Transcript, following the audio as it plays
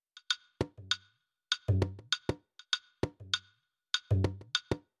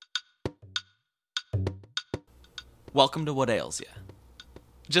Welcome to What Ails Ya.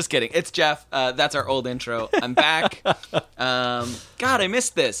 Just kidding. It's Jeff. That's our old intro. I'm back. God, I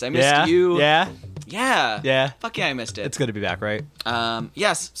missed this. I missed you. Yeah. Yeah. Fuck yeah, I missed it. It's good to be back, right?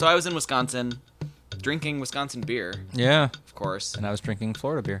 Yes. So I was in Wisconsin, drinking Wisconsin beer, Yeah. of course. And I was drinking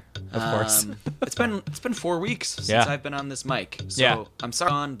Florida beer, of course. It's been 4 weeks since Yeah. I've been on this mic. So Yeah. I'm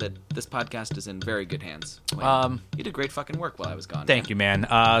sorry Ron, that this podcast is in very good hands. Wayne, you did great fucking work while I was gone. Thank you, man.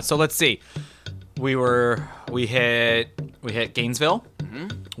 So let's see. We hit Gainesville. Mm-hmm.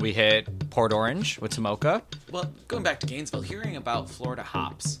 We hit Port Orange with Tomoka. Well, going back to Gainesville, hearing about Florida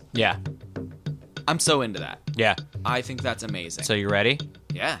hops, Yeah. I'm so into that. Yeah. I think that's amazing. So you ready?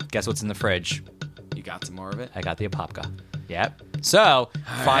 Yeah. Guess what's in the fridge? You got some more of it? I got the Apopka. Yep. So,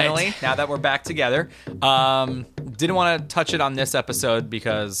 finally, right. now that we're back together, didn't want to touch it on this episode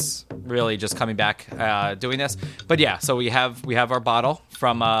because really just coming back doing this. But yeah, so we have our bottle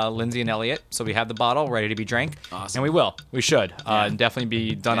from Lindsay and Elliot. So we have the bottle ready to be drank. Awesome. And we should definitely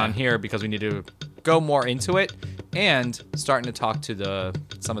be done on here because we need to go more into it and starting to talk to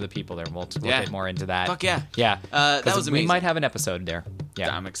some of the people there. We'll get more into that. Fuck yeah. Yeah. That was amazing. We might have an episode there.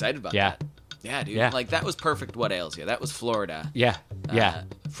 Yeah. I'm excited about Yeah. that. Yeah, dude. Yeah. Like, that was perfect What Ails Ya. That was Florida. Yeah. Yeah.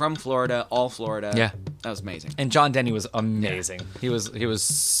 From Florida, all Florida. Yeah. That was amazing. And John Denny was amazing. He was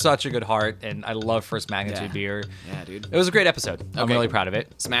such a good heart, and I love First Magnitude beer. Yeah, dude. It was a great episode. I'm Okay. really proud of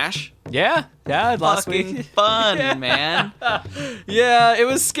it. Smash? Yeah, last Fucking week. fun, man. Yeah, it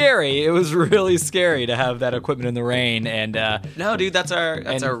was scary. It was really scary to have that equipment in the rain, and No, dude, that's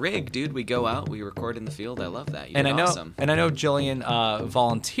our rig, dude. We go out, we record in the field. I love that. You're awesome. I know Jillian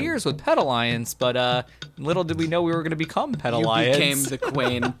volunteers with Pet Alliance, but little did we know we were going to become Pet You Alliance. became the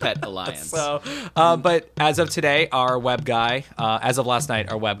Quain Pet Alliance. So, but as of today, our web guy, as of last night,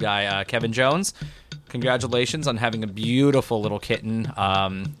 our web guy, Kevin Jones, congratulations on having a beautiful little kitten.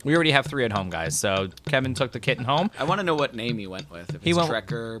 We already have 3 at home, guys. So Kevin took the kitten home. I want to know what name he went with. If He it's went-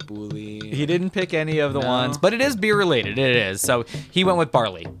 Trekker, Booley. He didn't pick any of the No. ones, but it is beer related. It is. So he went with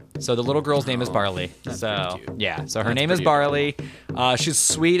Barley. So the little girl's name is Barley. that's So pretty cute. yeah. So her That's name is pretty Barley. She's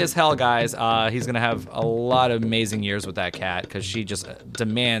sweet as hell, guys. He's gonna have a lot of amazing years with that cat because she just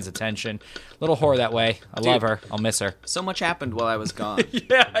demands attention. Little whore that way. I love her. I'll miss her. So much happened while I was gone.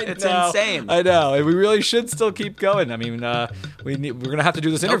 Yeah, It's insane. I know, and we really should still keep going. I mean, we're gonna have to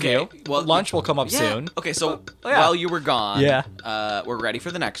do this interview. Okay, well, lunch will come up Yeah. soon. Okay, so yeah. while you were gone, Yeah. we're ready for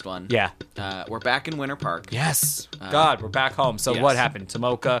the next one. Yeah. We're back in Winter Park. Yes. God, we're back home. So yes. what happened?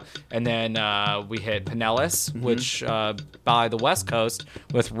 Tomoka, and then we hit Pinellas, which by the West Coast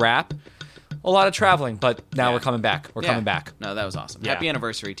with Rap. A lot of traveling, but now Yeah. we're coming back. We're Yeah. coming back. No, that was awesome. Yeah. Happy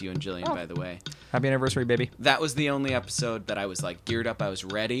anniversary to you and Jillian, by the way. Happy anniversary, baby. That was the only episode that I was like geared up. I was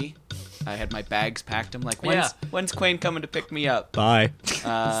ready. I had my bags packed. I'm like, Yeah. when's Quain coming to pick me up? Bye.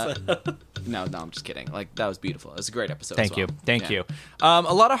 No, I'm just kidding. Like, that was beautiful. It was a great episode. Thank as you. well. Thank Yeah. you. A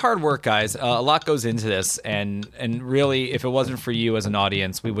lot of hard work, guys. A lot goes into this, and really, if it wasn't for you as an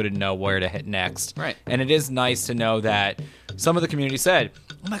audience, we wouldn't know where to hit next. Right. And it is nice to know that some of the community said,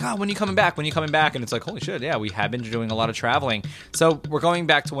 "Oh my God, when are you coming back? When are you coming back?" And it's like, holy shit, yeah, we have been doing a lot of traveling. So we're going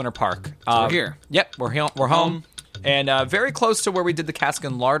back to Winter Park. we're here. Yep, we're home. And very close to where we did the Cask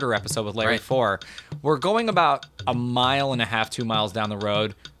and Larder episode with Larry Right. 4. We're going about 1.5 miles, 2 miles down the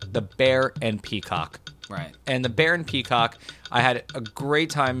road, the Bear and Peacock. Right. And the Bear and Peacock, I had a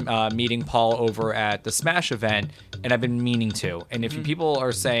great time meeting Paul over at the Smash event, and I've been meaning to. And if you people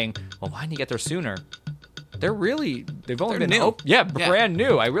are saying, well, why didn't you get there sooner? They've only They're been new. Yeah, Yeah. brand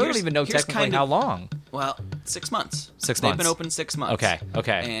new. I really Here's- don't even know here's technically kind of- how long. Well, 6 months. 6 They've months. been open 6 months. Okay.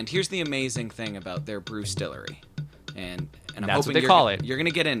 And here's the amazing thing about their brew distillery. And I'm That's what hoping they you're call gonna- it. You're going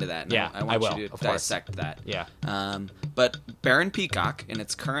to get into that. And Yeah, I want I will, you to of course. dissect that. Yeah. But Baron Peacock, in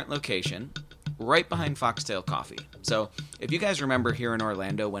its current location, right behind Foxtail Coffee. So if you guys remember here in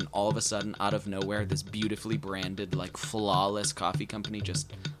Orlando when all of a sudden, out of nowhere, this beautifully branded, like, flawless coffee company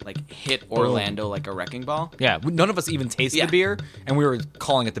just, like, hit Orlando like a wrecking ball. Yeah, none of us even tasted Yeah. the beer, and we were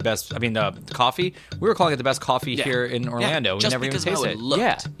calling it the best. I mean, the coffee. We were calling it the best coffee Yeah. here in Orlando. Yeah, We just never even because of tasted how it. it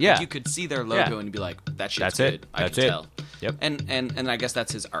looked. Yeah. Like, you could see their logo Yeah. and you'd be like, "That shit's That's good." it. I That's can it. tell. Yep. And I guess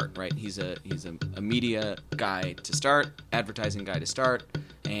that's his art, right? He's a media guy to start, advertising guy to start,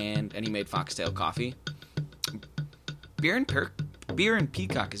 and he made Foxtail Coffee. Beer and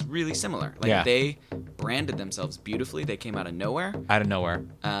Peacock is really similar. Like, Yeah. they branded themselves beautifully. They came out of nowhere. Out of nowhere.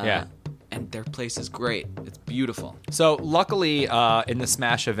 Yeah. And their place is great. It's beautiful. So luckily, in the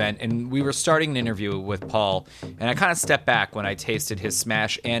Smash event, and we were starting an interview with Paul, and I kind of stepped back when I tasted his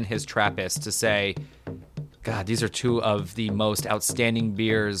Smash and his Trappist to say, God, these are two of the most outstanding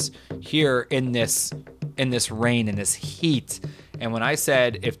beers here in this rain, in this heat. And when I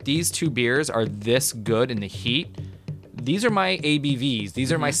said, if these two beers are this good in the heat, these are my ABVs.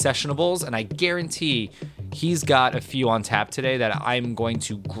 These are my sessionables, and I guarantee he's got a few on tap today that I'm going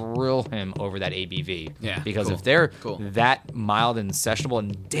to grill him over that ABV. Yeah, because cool. if they're Cool. that mild and sessionable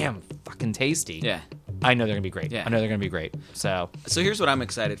and damn fucking tasty, Yeah. I know they're gonna be great. Yeah. I know they're gonna be great. So here's what I'm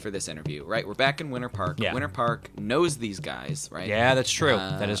excited for this interview, right? We're back in Winter Park. Yeah. Winter Park knows these guys, right? yeah, that's true.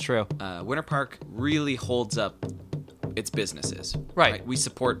 That is true. Winter Park really holds up its businesses. Right. We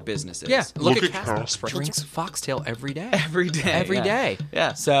support businesses. Yeah, Look at Casper. Casper. Drinks foxtail every day. Every day. Every yeah. day.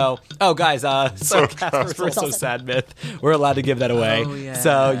 Yeah. So, guys, so Casper's also Sad Myth. We're allowed to give that away. Oh, yeah.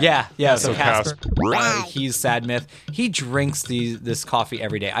 So, yeah. So So Casper, Casper. he's Sad Myth. He drinks this coffee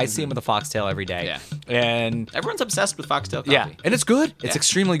every day. I see him with a foxtail every day. Yeah. And Everyone's obsessed with Foxtail coffee. yeah, and it's good. It's Yeah.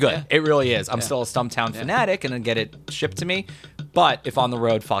 extremely good. Yeah. It really is. I'm Yeah. still a Stumptown fanatic, and I get it shipped to me. But if on the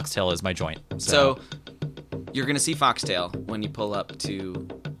road, Foxtail is my joint. So you're going to see Foxtail when you pull up to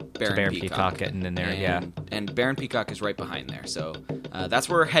Baron Peacock getting in there, and, yeah. And Baron Peacock is right behind there. So that's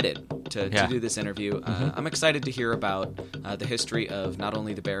where we're headed to Yeah. do this interview. I'm excited to hear about the history of not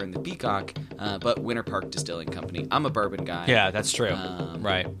only the Bear and the Peacock, but Winter Park Distilling Company. I'm a bourbon guy. Yeah, that's true.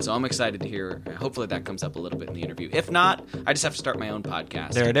 Right. So I'm excited to hear. Hopefully that comes up a little bit in the interview. If not, I just have to start my own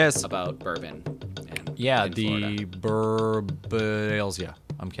podcast. There it is. About bourbon. Yeah, in the Burbalesia.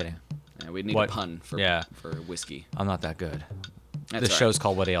 I'm kidding. Florida. We need What? a pun for whiskey. I'm not that good. That's This all right. show's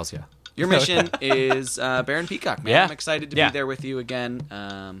called What Ails Ya. Your mission is Baron Peacock, man. Yeah. I'm excited to Yeah. be there with you again.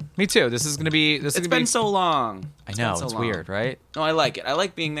 Me too. This is gonna be. It's been so long. I know. been so It's long. weird, right? No, I like it. I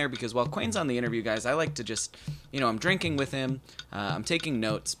like being there because while Quain's on the interview, guys, I like to just, I'm drinking with him. I'm taking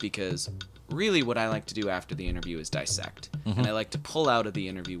notes because really what I like to do after the interview is dissect. And I like to pull out of the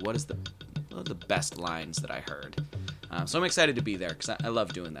interview what are the best lines that I heard. So I'm excited to be there because I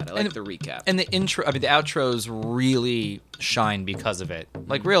love doing that. I like the recap. And the the outros really shine because of it.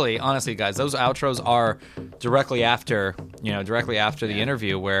 Like, really, honestly, guys, those outros are directly after the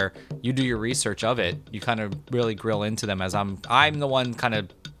interview where you do your research of it. You kind of really grill into them as I'm the one kind of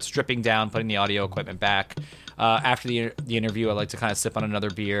stripping down, putting the audio equipment back. After the interview, I like to kind of sip on another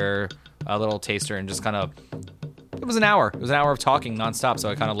beer, a little taster, and just kind of. It was an hour. It was an hour of talking nonstop. So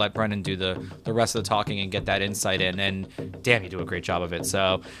I kind of let Brendan do the rest of the talking and get that insight in. And damn, you do a great job of it.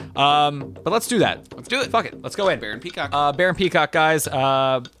 So, but let's do that. Let's do it. Fuck it. Let's go in. Baron Peacock. Baron Peacock, guys.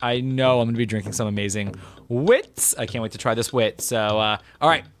 I know I'm going to be drinking some amazing wits. I can't wait to try this wit. So, all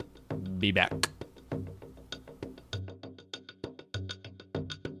right. Be back.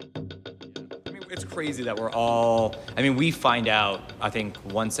 It's crazy that we find out, I think,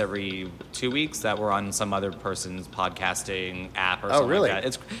 once every 2 weeks that we're on some other person's podcasting app or something really? like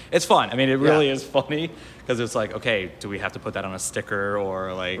that. It's fun. I mean, it really is funny because it's like, okay, do we have to put that on a sticker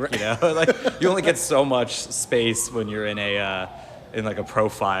or like, like you only get so much space when you're in in like a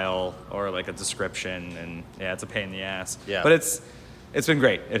profile or like a description, and yeah, it's a pain in the ass. Yeah. But it's been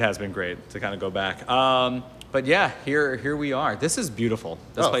great. It has been great to kind of go back. But yeah, here we are. This is beautiful.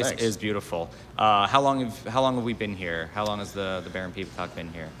 This place thanks. is beautiful. How long have we been here? How long has the Baron Peacock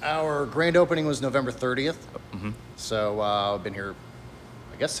been here? Our grand opening was November 30th. So I've been here,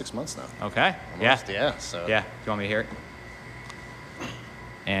 I guess, 6 months now. Okay. Almost, yeah. So Yeah. Do you want me to hear it?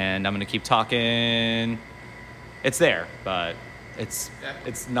 And I'm gonna keep talking. It's there, but it's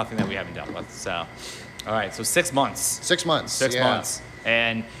nothing that we haven't dealt with. So, all right. So 6 months. 6 months. 6 yeah. months.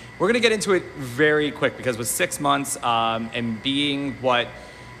 And we're going to get into it very quick because with 6 months and being what,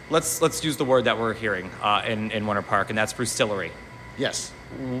 let's use the word that we're hearing in Winter Park, and that's Brewstillery. Yes.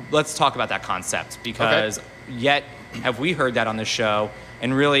 Let's talk about that concept because yet have we heard that on the show?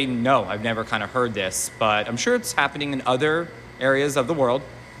 And really, no, I've never kind of heard this, but I'm sure it's happening in other areas of the world.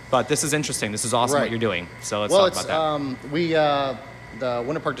 But this is interesting. This is awesome what Right. you're doing. So let's Well, talk about that. we the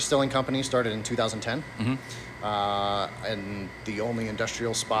Winter Park Distilling Company started in 2010. And the only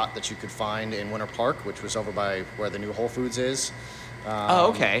industrial spot that you could find in Winter Park, which was over by where the new Whole Foods is.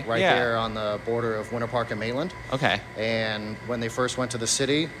 Okay. Right Yeah. there on the border of Winter Park and Mainland. Okay. And when they first went to the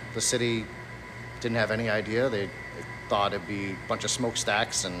city didn't have any idea. They thought it'd be a bunch of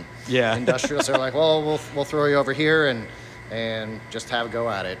smokestacks and Yeah. industrial. So they're like, well, we'll throw you over here and just have a go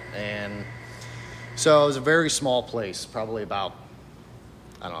at it. And so it was a very small place, probably about,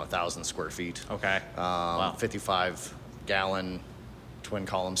 1,000 square feet. Okay. Wow. 55-gallon twin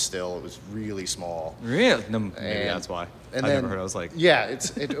column still. It was really small. Really? No, maybe And- that's why. and I then- never heard. I was like, Yeah,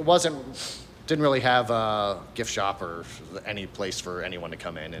 it didn't really have a gift shop or any place for anyone to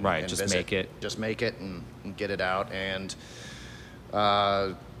come in and, Right, and just visit. make it. Just make it and get it out. And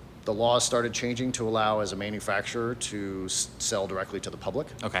the laws started changing to allow as a manufacturer to sell directly to the public.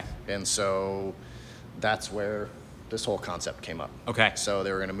 okay. And so that's where this whole concept came up. Okay. So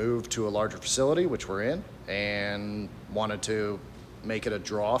they were going to move to a larger facility, which we're in, and wanted to make it a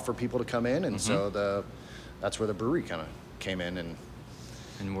draw for people to come in, and so that's where the brewery kind of came in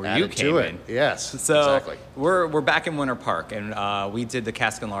and where added you came to it. in. Yes, So exactly. we're back in Winter Park, and we did the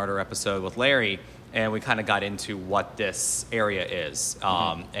Cask and Larder episode with Larry, and we kind of got into what this area is,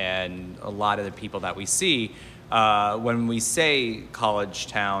 and a lot of the people that we see when we say college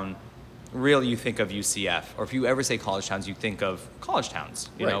town. Really, you think of UCF, or if you ever say college towns, you think of college towns,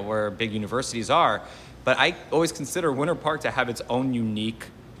 you know, where big universities are. But I always consider Winter Park to have its own unique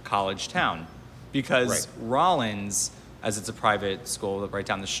college town, because Rollins, as it's a private school right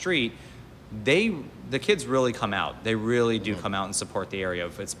down the street, the kids really come out. They really do come out and support the area.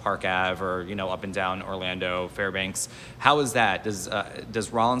 If it's Park Ave or, you know, up and down Orlando, Fairbanks. How is that? Does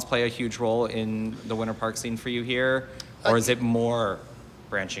Rollins play a huge role in the Winter Park scene for you here, or is it more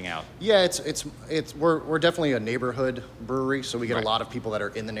branching out? Yeah, we're definitely a neighborhood brewery, so we get Right. a lot of people that are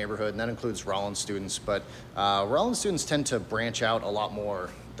in the neighborhood, and that includes Rollins students. But Rollins students tend to branch out a lot more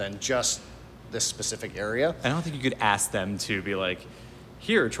than just this specific area. I don't think you could ask them to be like,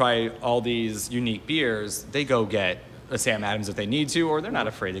 here, try all these unique beers. They go get a Sam Adams if they need to, or they're not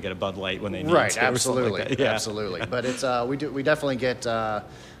afraid to get a Bud Light when they need Right, to. or something absolutely, like that. Yeah. absolutely. But it's we definitely get a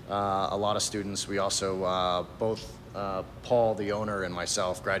lot of students. We also both Paul, the owner, and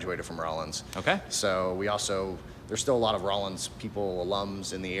myself graduated from Rollins. Okay. So there's still a lot of Rollins people,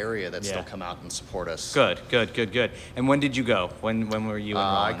 alums in the area that still Yeah. come out and support us. Good. And when did you go? When were you in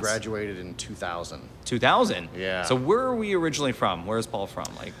I Rollins? graduated in 2000. 2000. Yeah. So where are we originally from? Where's Paul from?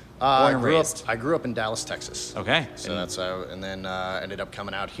 Like born and raised. I grew up in Dallas, Texas. Okay. So that's and then ended up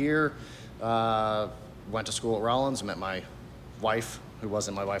coming out here. Went to school at Rollins. Met my wife, who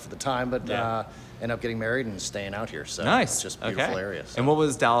wasn't my wife at the time, but Yeah. ended up getting married and staying out here. So Nice. it's just a beautiful okay. area. So. And what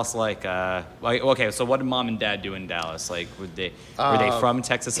was Dallas like? Okay, so what did mom and dad do in Dallas? Like, were they from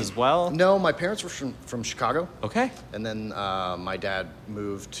Texas as well? No, my parents were from Chicago. Okay. And then my dad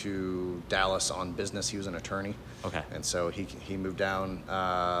moved to Dallas on business. He was an attorney. Okay. And so he moved down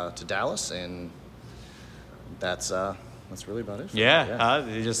to Dallas, and that's really about it. for me. Yeah.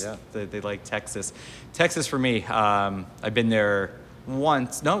 Yeah. They like Texas. Texas for me. I've been there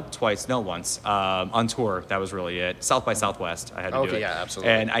once on tour. That was really it. South by Southwest. I had to do Okay, it. yeah,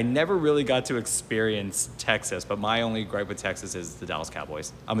 absolutely. And I never really got to experience Texas. But my only gripe with Texas is the Dallas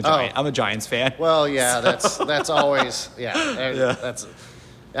Cowboys. I'm a Giants fan. Well, yeah, that's always that's.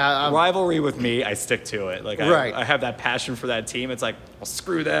 Rivalry with me, I stick to it. Like Right. I have that passion for that team. It's like, well,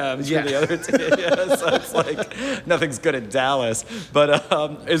 screw them, screw Yeah. the other team. Yeah, so it's like nothing's good at Dallas. But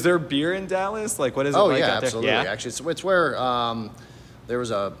is there beer in Dallas? Like, what is it Oh like yeah, out there? absolutely. Actually, it's where there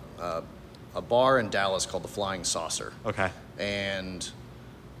was a bar in Dallas called the Flying Saucer. Okay. And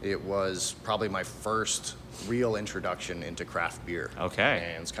it was probably my first real introduction into craft beer.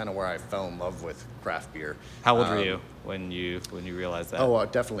 Okay. And it's kind of where I fell in love with craft beer. How old were you when you realized that? Oh,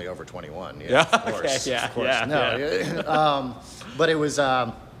 definitely over 21. Yeah, of course. okay, yeah, of course. yeah, No, but it was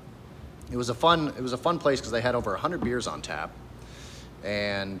a fun place because they had over 100 beers on tap,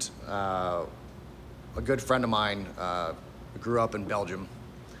 and a good friend of mine grew up in Belgium,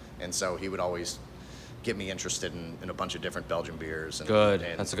 and so he would always get me interested in a bunch of different Belgian beers. And, Good.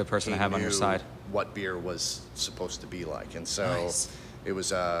 and That's a good person he to have on your knew side. what beer was supposed to be like, and so Nice. it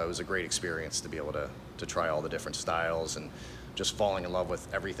was a great experience to be able to try all the different styles and just falling in love with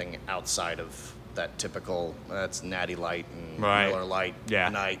everything outside of that typical. That's Natty Light and Right. Miller Light. Yeah.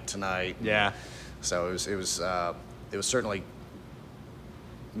 Night tonight. Yeah. So it was certainly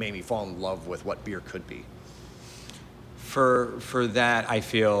made me fall in love with what beer could be. For that, I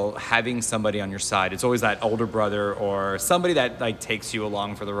feel having somebody on your side, it's always that older brother or somebody that like takes you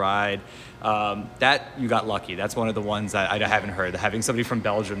along for the ride. That you got lucky. That's one of the ones that I haven't heard. Having somebody from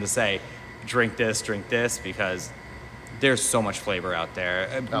Belgium to say, drink this, because there's so much flavor out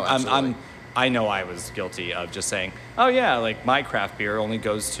there. Oh, absolutely. I know I was guilty of just saying, oh yeah, like my craft beer only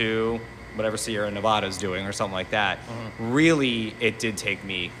goes to whatever Sierra Nevada is doing or something like that. Really, it did take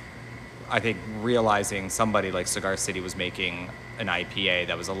me, I think, realizing somebody like Cigar City was making an IPA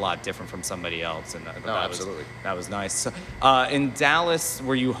that was a lot different from somebody else, and absolutely. that was nice. So, in Dallas,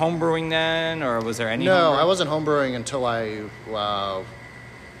 were you homebrewing then, or was there any? No, homebrewing? I wasn't homebrewing until I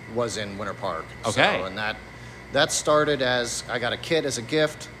was in Winter Park. Okay. So, and that started as I got a kit as a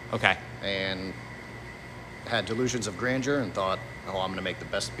gift Okay. and had delusions of grandeur and thought, oh, I'm going to make the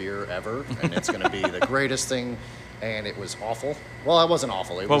best beer ever, and it's going to be the greatest thing. And it was awful. Well, it wasn't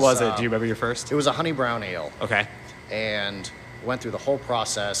awful. What was it? Do you remember your first? It was a honey brown ale. Okay. And went through the whole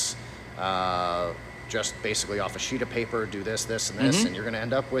process, just basically off a sheet of paper, do this, this, and this, and you're going to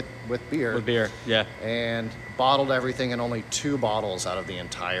end up with beer. With beer, yeah. And bottled everything, and only 2 bottles out of the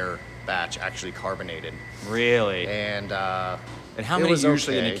entire batch actually carbonated. Really? And how it many was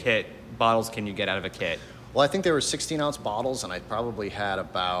usually in a okay. kit bottles can you get out of a kit? Well, I think there were 16-ounce bottles, and I probably had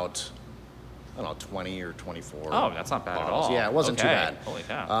about, I don't know, 20 or 24. Oh, that's not bad bottles. at all. Yeah, it wasn't too Okay. bad. Holy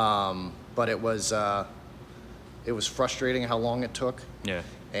cow. But it was frustrating how long it took. Yeah.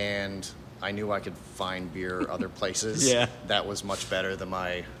 And I knew I could find beer other places. Yeah. That was much better than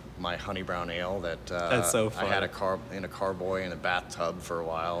my honey brown ale that That's so I had in a carboy in a bathtub for a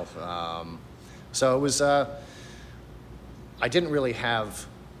while. So it was. I didn't really have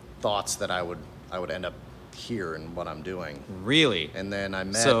thoughts that I would end up here in what I'm doing. Really? And then I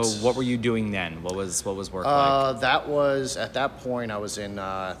met. So what were you doing then? What was work like? That was at that point I was in.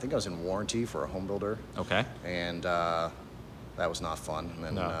 I think I was in warranty for a home builder. Okay. And that was not fun. And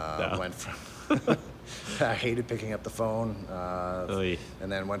then No. went from I hated picking up the phone. Oy.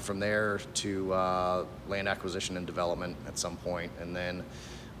 And then went from there to land acquisition and development at some point, and then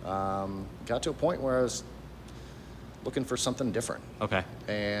got to a point where I was looking for something different. Okay.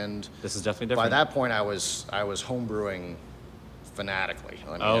 And This is definitely by different. that point, I was home brewing fanatically.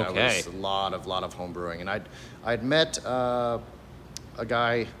 I mean, Okay. I was a lot of home brewing, and I'd met a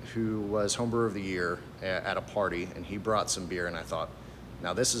guy who was homebrewer of the year at a party, and he brought some beer, and I thought,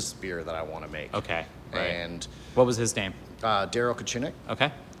 now this is beer that I want to make. Okay. Right. And What was his name? Daryl Kachinik,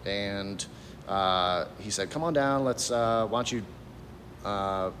 Okay. and he said, "Come on down. Let's. Why don't you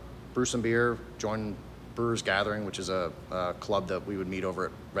brew some beer? Join Brewers Gathering, which is a club that we would meet over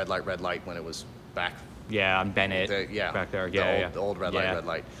at Red Light when it was back. Yeah, on Bennett. Back there. Yeah, the old Red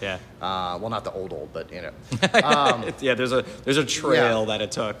Light. Yeah. Well, not the old, but Yeah, there's a trail that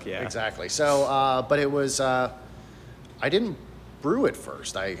it took. Yeah. Exactly. So, but it was. I didn't brew it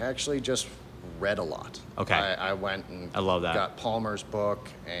first. I actually just read a lot. Okay. I went and I love that. got Palmer's book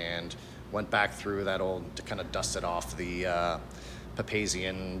and went back through that to kind of dust it off the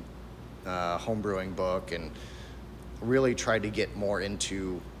Papazian homebrewing book, and really tried to get more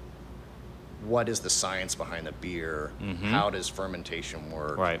into what is the science behind the beer, how does fermentation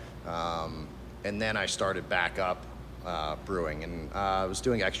work, Right. And then I started back up brewing, and I was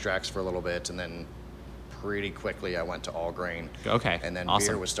doing extracts for a little bit, and then pretty quickly I went to all grain. Okay, And then awesome.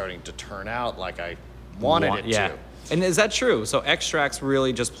 beer was starting to turn out like I wanted it Yeah. to. And is that true? So extracts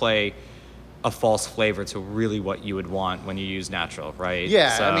really just play a false flavor to really what you would want when you use natural, right?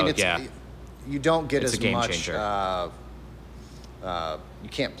 Yeah, So, I mean, you don't get It's as a game much. changer. You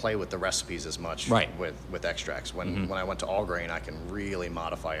can't play with the recipes as much Right. with extracts. When I went to all grain, I can really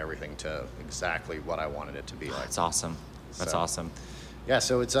modify everything to exactly what I wanted it to be like. That's awesome. That's So- awesome. Yeah,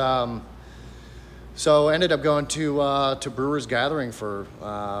 so it's so I ended up going to Brewers Gathering for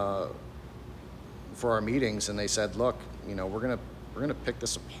our meetings, and they said, look, we're gonna pick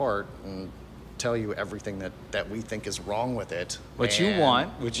this apart and tell you everything that we think is wrong with it. What you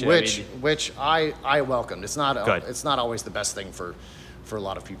want, which I welcomed. It's not Good. it's not always the best thing for a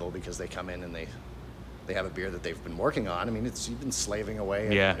lot of people, because they come in and they have a beer that they've been working on. I mean, you've been slaving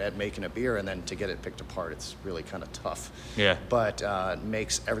away at making a beer, and then to get it picked apart, it's really kind of tough. Yeah. But it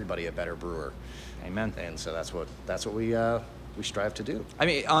makes everybody a better brewer, Amen. and so that's what we strive to do. I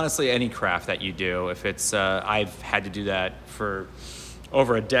mean, honestly, any craft that you do, if it's, I've had to do that for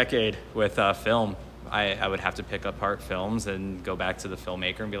over a decade with film. I would have to pick apart films and go back to the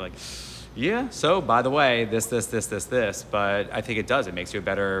filmmaker and be like, yeah, so by the way, this. But I think it does. It makes you a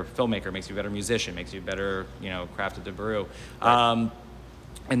better filmmaker, makes you a better musician, makes you a better, crafted to brew. Right.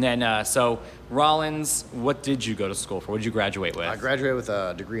 And then, so Rollins, what did you go to school for? What did you graduate with? I graduated with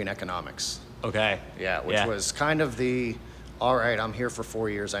a degree in economics. Okay. Yeah, which was kind of all right, I'm here for 4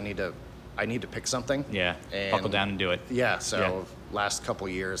 years. I need to pick something. Yeah, And buckle down and do it. Yeah, so last couple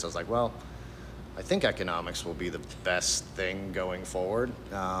years I was like, well, I think economics will be the best thing going forward.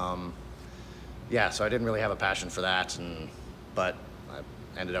 So I didn't really have a passion for that, but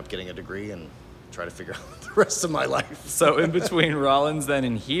I ended up getting a degree and try to figure out the rest of my life. So in between Rollins then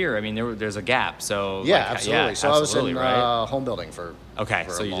and here, I mean, there's a gap. So Yeah, absolutely. So absolutely, I was in right? home building for Okay,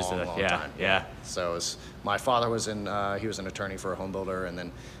 for so a you long, just did that. long Yeah, time. yeah. So my father was he was an attorney for a home builder, and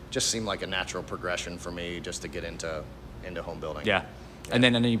then just seemed like a natural progression for me just to get into home building. Yeah. And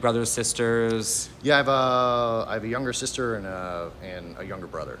then any brothers, sisters? Yeah, I have a younger sister and a younger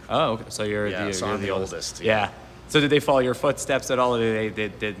brother. Oh, okay. So you're So you're I'm the oldest. Yeah. So did they follow your footsteps at all? Or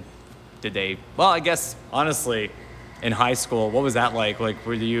did they? Well, I guess honestly, in high school, what was that like? Like,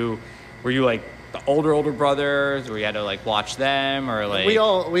 were you like the older brothers, where you had to like watch them, or like? We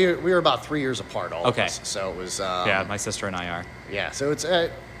were about 3 years apart, all Okay. of us. So it was. Yeah, my sister and I are. Yeah, so it's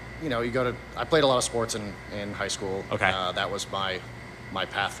I played a lot of sports in high school. Okay. That was my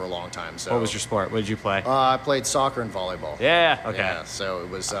path for a long time. So What was your sport? What did you play? I played soccer and volleyball. Yeah. Okay. Yeah, so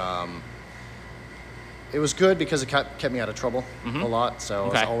it was good because it kept me out of trouble a lot. So I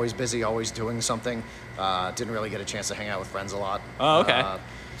was Okay. always busy, always doing something. Didn't really get a chance to hang out with friends a lot. Oh, okay.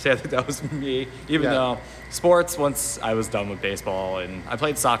 See, I think that was me. Even Yeah. though sports, once I was done with baseball, and I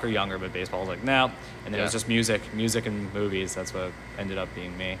played soccer younger, but baseball was like, no. And then it was Yeah. just music and movies. That's what ended up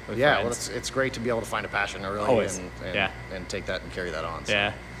being me. With Yeah, friends. well, it's great to be able to find a passion early Always. and Yeah. and take that and carry that on. So.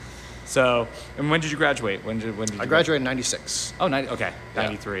 Yeah. So, and when did you graduate? When did I graduated in '96. Oh, okay, Yeah.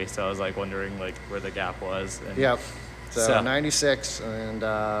 93. So I was like wondering like where the gap was. And Yep. So So- '96, and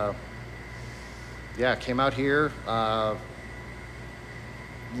came out here.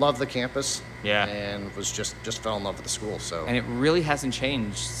 Loved the campus. Yeah. And was just fell in love with the school. So And it really hasn't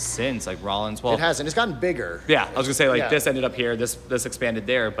changed since, like Rollins. Well, it hasn't. It's gotten bigger. yeah, I was gonna say like Yeah. this ended up here, this expanded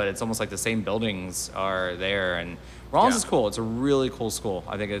there, but it's almost like the same buildings are there. And Rollins Yeah. is cool. It's a really cool school.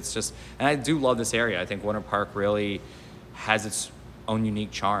 I think it's just, and I do love this area. I think Winter Park really has its own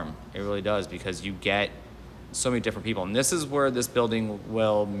unique charm. It really does, because you get so many different people, and this is where this building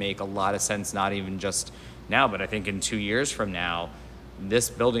will make a lot of sense. Not even just now, but I think in 2 years from now,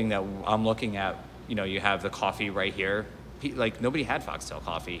 this building that I'm looking at, you have the coffee right here. Like nobody had Foxtail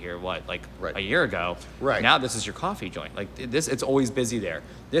coffee here. Right. A year ago. Right. Now this is your coffee joint. Like this, it's always busy there.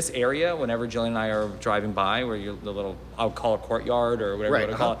 This area, whenever Jillian and I are driving by, where you're the little, I'll call it courtyard or whatever Right, you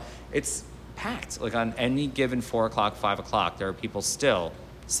want to call it, it's packed. Like on any given 4 o'clock, 5 o'clock, there are people still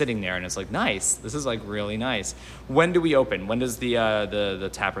sitting there, and it's like nice. This is like really nice. When do we open? When does the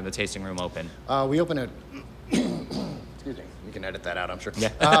tap room, the tasting room open? We open at. Excuse me. You can edit that out, I'm sure.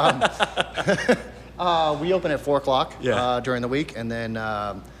 Yeah. We open at 4 o'clock Yeah. during the week, and then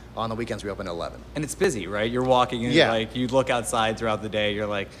on the weekends we open at 11. And it's busy, right? You're walking and Yeah. like you look outside throughout the day. You're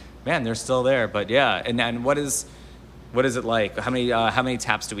like, man, they're still there. But yeah, and what is it like? How many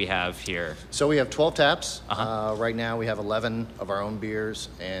taps do we have here? So we have 12 taps. Uh-huh. Right now we have 11 of our own beers,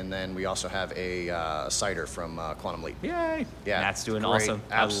 and then we also have a cider from Quantum Leap. Yay! Yeah, Matt's doing great. awesome.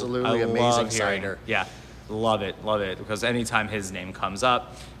 Absolutely I amazing love hearing- cider. Yeah, love it. Because anytime his name comes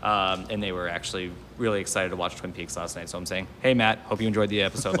up, and they were actually really excited to watch Twin Peaks last night. So I'm saying, hey Matt, hope you enjoyed the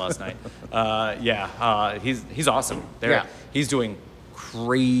episode last night. He's awesome. Yeah. He's doing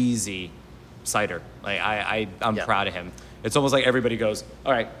crazy cider. Like I'm Yeah. proud of him. It's almost like everybody goes,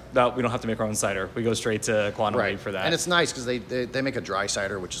 all right, no, we don't have to make our own cider. We go straight to Quantum Right. Leap for that. And it's nice because they make a dry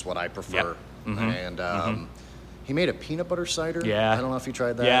cider, which is what I prefer. Yep. And he made a peanut butter cider. Yeah. I don't know if you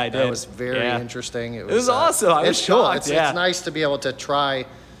tried that. Yeah, I That did. was very Yeah. interesting. It was awesome. I was it's cool. shocked. Yeah. It's nice to be able to try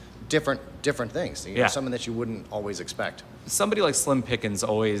different things. Yeah. Something that you wouldn't always expect. Somebody like Slim Pickens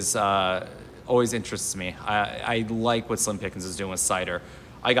always interests me. I like what Slim Pickens is doing with cider.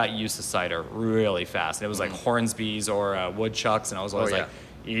 I got used to cider really fast. And it was like Hornsby's or Woodchucks, and I was always yeah. like,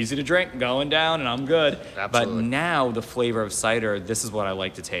 easy to drink, going down, and I'm good. Absolutely. But now the flavor of cider, this is what I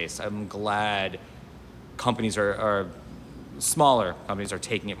like to taste. I'm glad companies are smaller companies are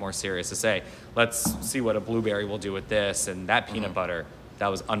taking it more serious to say, let's see what a blueberry will do with this, and that peanut butter. That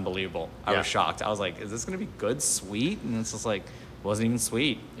was unbelievable. I Yeah. was shocked. I was like, is this going to be good, sweet? And it's just like, it wasn't even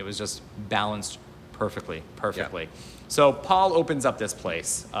sweet. It was just balanced perfectly. Yeah. So Paul opens up this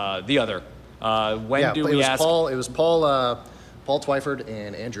place. The other. When do it we was ask? Paul Twyford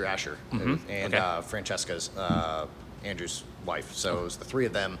and Andrew Asher, and Okay. Francesca's Andrew's wife. So it was the three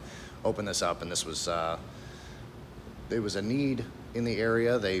of them opened this up, and this was there was a need in the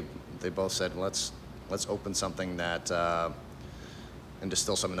area. They both said, let's open something that and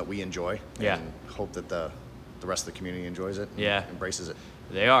distill something that we enjoy, Yeah. and hope that the rest of the community enjoys it, and Yeah. embraces it.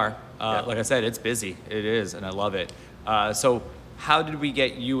 They are. Yeah. Like I said, it's busy. It is, and I love it. So how did we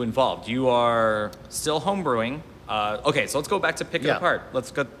get you involved? You are still homebrewing. Okay, so let's go back to Pick It Yeah. Apart.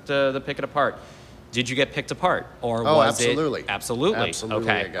 Let's go to the Pick It Apart. Did you get picked apart, or Oh, was absolutely. it absolutely? Absolutely,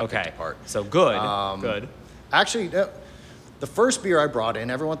 Okay, I got okay. picked apart. So good, good. Actually, the first beer I brought in,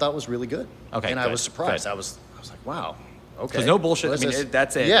 everyone thought was really good. Okay, and I good, was surprised. good. I was like, wow. Okay. 'Cause no bullshit. Well, I mean,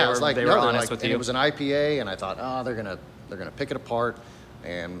 that's it. Yeah, They it was were- like they no, were they're honest like, with and you. it was an IPA, and I thought, oh, they're gonna pick it apart,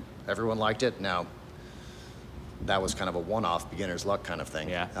 and everyone liked it. Now, that was kind of a one-off, beginner's luck kind of thing.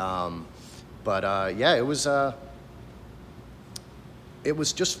 Yeah. Yeah, it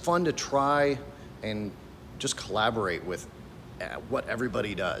was just fun to try and just collaborate with what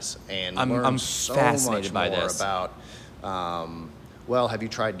everybody does and learn I'm so fascinated much by more this. about. Well, have you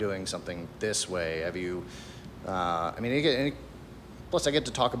tried doing something this way? Have you? Plus, I get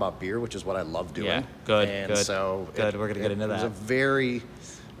to talk about beer, which is what I love doing. Yeah, good, And good. so Good, we're gonna get into It was that. a very,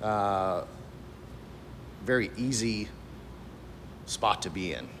 very easy spot to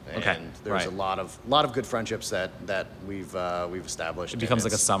be in. Okay, And there's right. a lot of good friendships that we've established. It becomes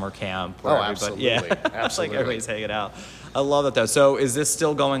like a summer camp. Where absolutely. Yeah, Absolutely. like everybody's hanging out. I love that though. So is this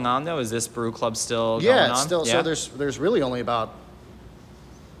still going on though? Is this brew club still going on? Yeah, it's still. So there's really only about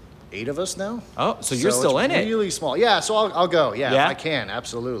 8 of us now. Oh, so you're still it's in it. Really small. Yeah, so I'll go. Yeah, Yeah? if I can,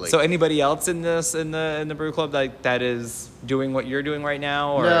 absolutely. So anybody else in the brew club that is doing what you're doing right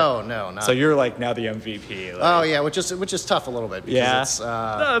now? Or? no, not. So you're like now the MVP. Like, Oh yeah, which is tough a little bit because yeah. it's No,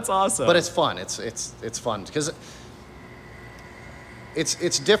 that's awesome. but it's fun. It's fun because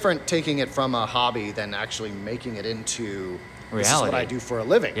it's different taking it from a hobby than actually making it into This is what reality. I do for a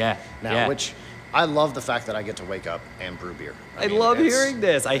living. Yeah, Now, yeah. which I love the fact that I get to wake up and brew beer. I mean, love it's- hearing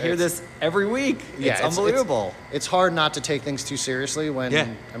this. I hear it's- this every week. Yeah, it's unbelievable. It's hard not to take things too seriously when. Yeah.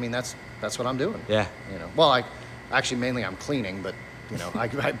 I mean, that's what I'm doing. Yeah. Well, actually mainly I'm cleaning, but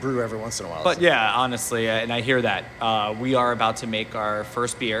I brew every once in a while. But so. yeah, honestly, and I hear that. We are about to make our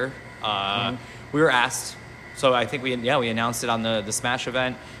first beer. We were asked, so I think we announced it on the Smash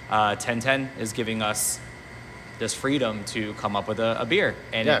event. 1010 is giving us this freedom to come up with a beer.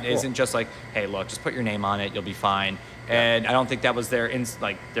 And Yeah, it cool. isn't just like, hey, look, just put your name on it, you'll be fine. And I don't think that was their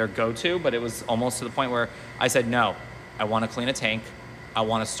go-to, but it was almost to the point where I said, no, I want to clean a tank. I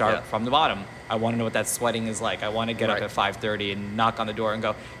want to start Yeah. from the bottom. I want to know what that sweating is like. I want to get Right. up at 5:30 and knock on the door and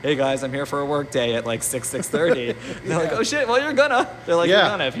go, hey guys, I'm here for a work day at like 6:30. They're like, oh shit, well you're gonna. They're like, Yeah. you're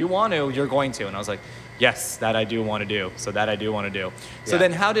gonna. If you want to, you're going to. And I was like, yes, that I do want to do. So that I do want to do. So Yeah.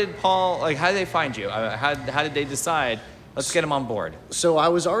 then how did how did they find you? How did they decide, let's get him on board? So I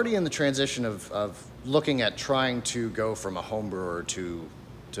was already in the transition of looking at trying to go from a home brewer to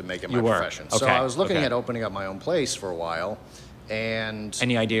make it my You were. profession. So Okay, I was looking okay. at opening up my own place for a while, and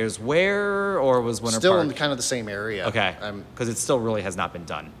Any ideas where, or was Winter still Park? in kind of the same area. Okay, because it still really has not been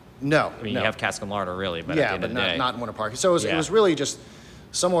done. No, I mean, no. you have Cask and Larder, really, but yeah, at the end but of the day. not in Winter Park. So it Yeah. was really just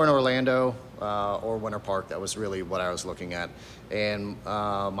somewhere in Orlando or Winter Park. That was really what I was looking at. And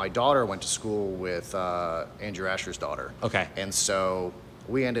my daughter went to school with Andrew Asher's daughter. Okay. And so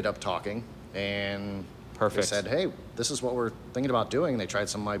we ended up talking, and Perfect. they said, "Hey, this is what we're thinking about doing." And they tried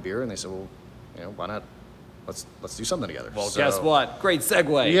some of my beer, and they said, "Well, why not? Let's do something together." Well, So, guess what? Great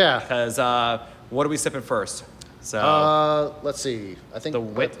segue. Yeah. Because what are we sipping first? So let's see. I think The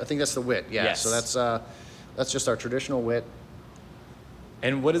wit? I think that's the wit. Yeah. Yes. So that's just our traditional wit.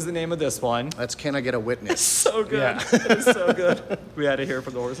 and what is the name of this one? That's Can I Get a Witness? So good. Yeah. It's so good. We had to hear it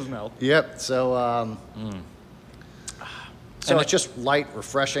from the horse's mouth. Yep. So, so And it's just light,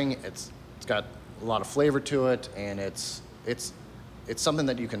 refreshing. It's got a lot of flavor to it, and it's something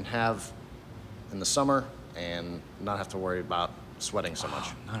that you can have in the summer and not have to worry about sweating so much.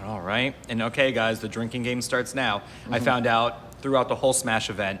 Not at all, right? And okay, guys, the drinking game starts now. I found out throughout the whole Smash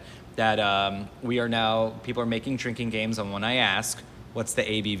event that people are making drinking games, and when I ask, what's the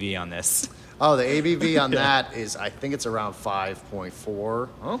ABV on this? Oh, the ABV on that is, I think it's around 5.4.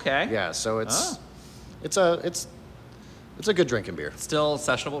 Okay. Yeah. So it's a good drinking beer. Still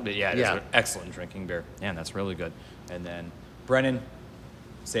sessionable, but yeah, it is Yeah. an excellent drinking beer. Man, that's really good. And then Brennan,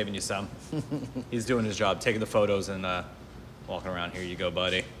 saving you some. He's doing his job, taking the photos and walking around. Here you go,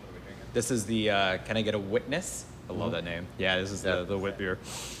 buddy. This is the Can I Get a Witness? I love that name. Yeah, this is Yeah. the wit beer.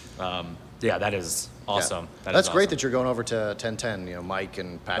 Yeah, that is awesome. Yeah. That is That's great awesome. that you're going over to 1010. Mike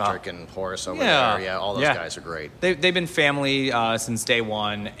and Patrick and Horace over Yeah. there. Yeah, all those Yeah. guys are great. They've been family since day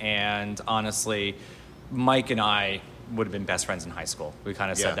one, and honestly, Mike and I would have been best friends in high school. We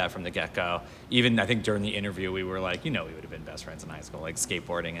kind of Yeah. said that from the get-go. Even, I think, during the interview, we were like, we would have been best friends in high school, like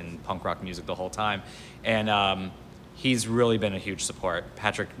skateboarding and punk rock music the whole time. And he's really been a huge support.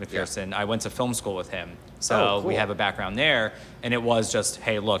 Patrick McPherson, I went to film school with him, so Oh, cool. we have a background there, and it was just,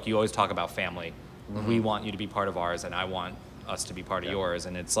 hey, look, you always talk about family. Mm-hmm. We want you to be part of ours, and I want us to be part of yours.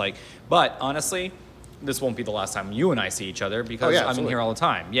 And it's like, but honestly, this won't be the last time you and I see each other because I'm in absolutely. here all the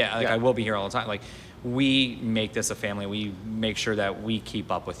time. Yeah, like Yeah. I will be here all the time. Like we make this a family. We make sure that we keep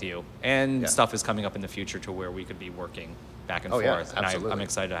up with you, and Yeah. stuff is coming up in the future to where we could be working back and Oh, yeah, forth. And absolutely. I'm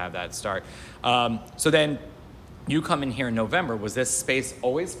excited to have that start. So then, you come in here in November. Was this space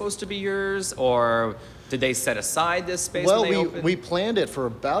always supposed to be yours, or did they set aside this space? Well, when they opened? we planned it for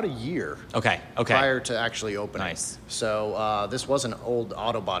about a year Okay. prior to actually opening. Nice. So this was an old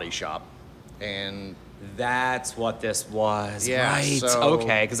auto body shop, and That's what this was. Yeah, Right. so-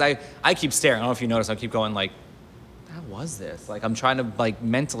 Okay. Because I keep staring. I don't know if you noticed. I keep going like, how was this? Like I'm trying to like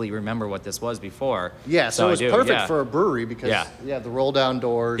mentally remember what this was before. yeah, so I it's do, perfect yeah. for a brewery because Yeah. the roll down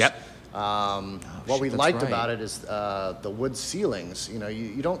doors. Yep. What we shit, that's liked right. about it is the wood ceilings.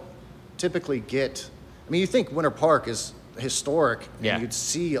 You don't typically get. I mean, you think Winter Park is historic, and Yeah. you'd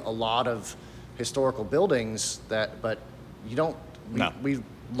see a lot of historical buildings but you don't we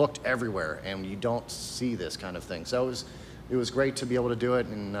looked everywhere, and you don't see this kind of thing. So it was great to be able to do it,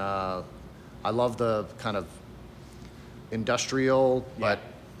 and I love the kind of industrial, but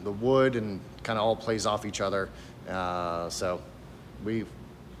the wood and kind of all plays off each other. So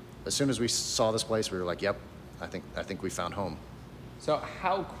as soon as we saw this place, we were like, yep, I think we found home. So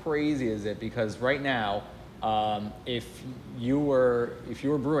how crazy is it? Because right now, if you were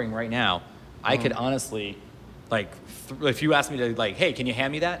brewing right now, I could honestly, like, if you asked me to, like, hey, can you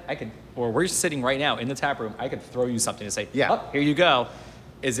hand me that? I could, or we're sitting right now in the tap room, I could throw you something and say, oh, here you go.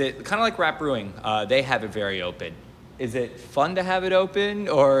 Is it kind of like Rap Brewing? They have it very open. Is it fun to have it open,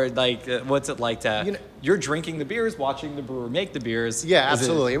 or like what's it like to? You're drinking the beers, watching the brewer make the beers. Yeah,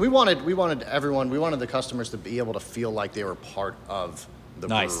 absolutely. And we wanted the customers to be able to feel like they were part of the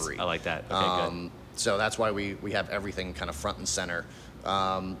brewery. I like that. Okay, good. So that's why we have everything kind of front and center.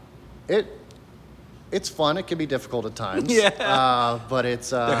 It's fun. It can be difficult at times. Yeah. But it's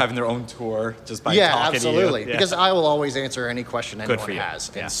they're having their own tour just by talking absolutely. to you. Because I will always answer any question anyone for you.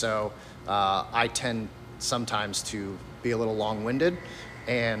 has, Yeah. and so I tend sometimes to be a little long-winded,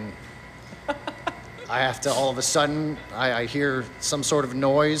 and I have to all of a sudden I hear some sort of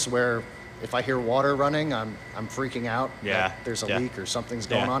noise where if I hear water running, I'm freaking out. Yeah. Like there's a leak or something's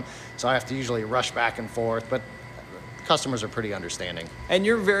going on. So I have to usually rush back and forth, but customers are pretty understanding. And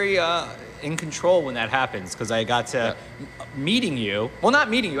you're very in control when that happens, because I got to meeting you. Well,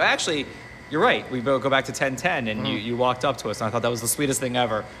 not meeting you. Actually, you're right. We both go back to 1010, and you walked up to us, and I thought that was the sweetest thing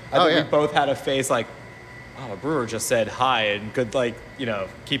ever. I think we both had a face like, oh, a brewer just said hi and good, like,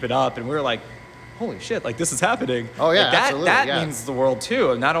 keep it up. And we were like, holy shit, like, this is happening. Oh, yeah, like, absolutely. That means the world,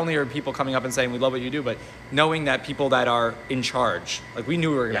 too. Not only are people coming up and saying, we love what you do, but knowing that people that are in charge, like, we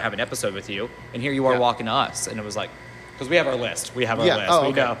knew we were going to have an episode with you, and here you are walking to us. And it was like, because we have our list. We have our list. Oh, we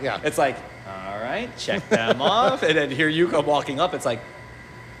okay. know. Yeah. It's like, all right, check them off. And then here you come walking up. It's like,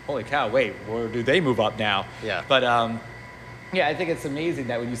 holy cow, wait, where do they move up now? Yeah. But, yeah, I think it's amazing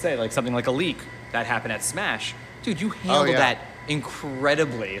that when you say, like, something like a leak that happened at Smash, dude, you handled that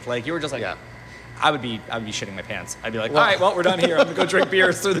incredibly. Like, you were just like, I would be shitting my pants. I'd be like, all right, well, we're done here. I'm gonna go drink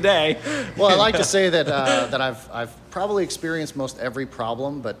beers through the day. Well, I like to say that that I've probably experienced most every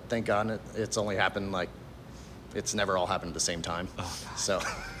problem, but thank God it's only happened, like, it's never all happened at the same time. Oh, so.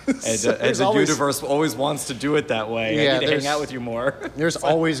 And the universe always wants to do it that way. I need to hang out with you more. There's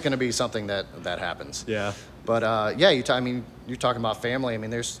always going to be something that happens. Yeah. But you're talking about family. I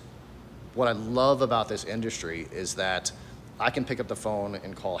mean, what I love about this industry is that I can pick up the phone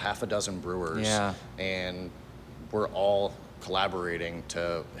and call half a dozen brewers, and we're all collaborating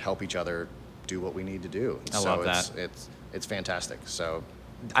to help each other do what we need to do. And I love that. It's fantastic. So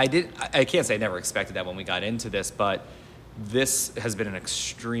I can't say I never expected that when we got into this, but this has been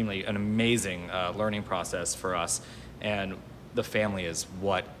an amazing learning process for us, and the family is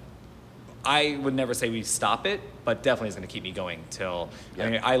what I would never say we stop it, but definitely is going to keep me going till. I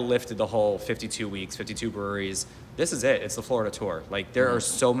mean, I lifted the whole 52 weeks, 52 breweries. This is it. It's the Florida tour. Like, there are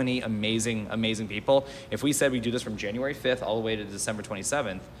so many amazing, amazing people. If we said we do this from January 5th all the way to December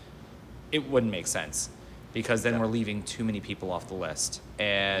 27th, it wouldn't make sense, because then we're leaving too many people off the list.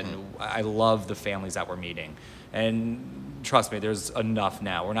 And I love the families that we're meeting. And trust me, there's enough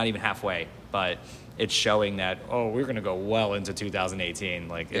now. We're not even halfway, but it's showing that, we're going to go well into 2018.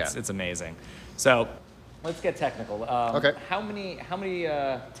 Like, it's amazing. So let's get technical. Okay. How many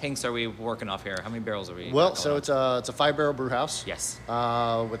tanks are we working off here? How many barrels are we? Well, so it's a 5-barrel brew house. Yes.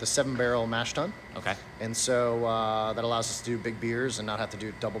 With a 7-barrel mash tun. Okay. And so that allows us to do big beers and not have to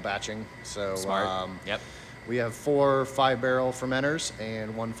do double batching. So smart. Yep. We have 4 5-barrel fermenters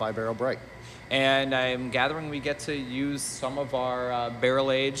and 1 5-barrel bright. And I'm gathering we get to use some of our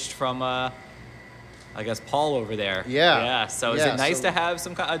barrel aged from, I guess, Paul over there. Yeah. Yeah. So is it nice to have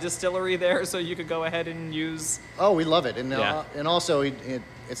some kind of distillery there so you could go ahead and use? Oh, we love it. And and also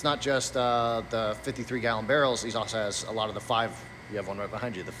it's not just the 53-gallon barrels. He also has a lot of the 5. You have one right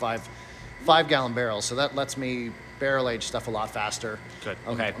behind you. The 5-gallon barrels. So that lets me barrel age stuff a lot faster. Good.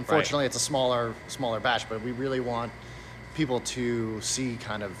 Okay. Unfortunately, it's a smaller batch, but we really want people to see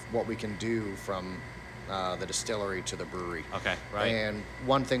kind of what we can do from the distillery to the brewery. Okay, right. And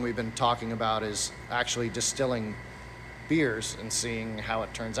one thing we've been talking about is actually distilling beers and seeing how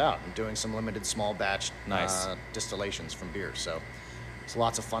it turns out, and doing some limited small batch distillations from beers. So it's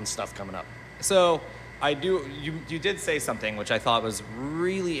lots of fun stuff coming up. So you did say something which I thought was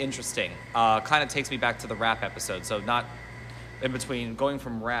really interesting. Kind of takes me back to the rap episode. So not in between going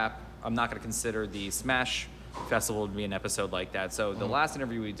from rap, I'm not going to consider the Smash Festival would be an episode like that. So the last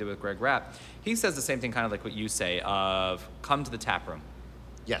interview we did with Greg Rapp, he says the same thing, kind of like what you say, of come to the tap room.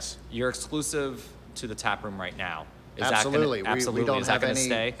 Yes. You're exclusive to the tap room right now. Absolutely. We don't is that have gonna any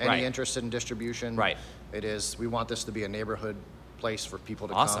stay? Right. interest in distribution. Right. We want this to be a neighborhood place for people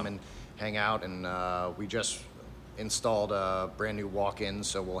to Awesome. come and hang out. And we just installed a brand new walk-in,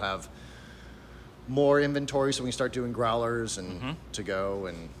 so we'll have more inventory so we can start doing growlers and to go.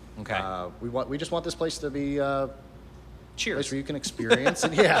 And Okay. we just want this place to be a Cheers. place where you can experience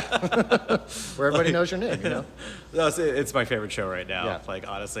and where everybody knows your name, you know? No, it's my favorite show right now. Yeah. Like,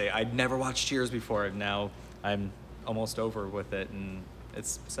 honestly, I'd never watched Cheers before, and now I'm almost over with it, and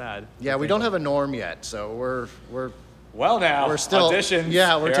it's sad. Yeah, we don't have a norm yet, so we're Well, now we're still auditions.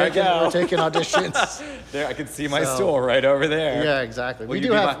 Yeah, Here I go. we're taking auditions. There, I can see my So- stool right over there. Yeah, exactly. Will We you do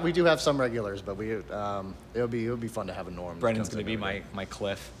be have my- we do have some regulars, but it'll be fun to have a norm. that Brendan's comes going to in be every day. my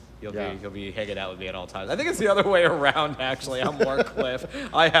Cliff. Yeah. He'll be hanging out with me at all times. I think it's the other way around, actually. I'm more Cliff.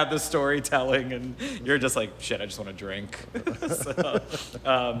 I have the storytelling, and you're just like, shit, I just want to drink.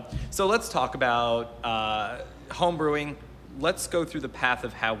 So let's talk about home brewing. Let's go through the path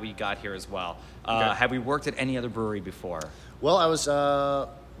of how we got here as well. Okay. Have we worked at any other brewery before? Well, I was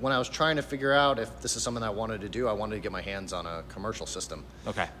when I was trying to figure out if this is something I wanted to do, I wanted to get my hands on a commercial system.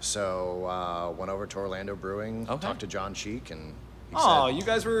 Okay. So went over to Orlando Brewing, Okay. talked to John Cheek, and he Oh, said, you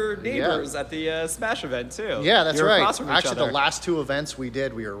guys were neighbors at the Smash event, too. yeah, that's You were right. across from each Actually, other. the last two events we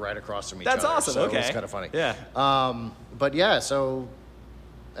did, we were right across from each That's other. awesome. So Okay. it was kind of funny. Yeah. But yeah, so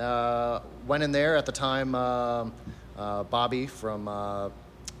went in there at the time. Bobby from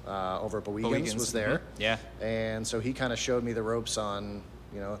over at Bowegan's Bowegan's, was there. Yeah. And so he kind of showed me the ropes on,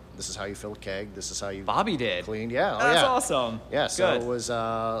 this is how you fill a keg. This is how you Bobby did. clean. Yeah. That's yeah. awesome. Yeah. So Good. it was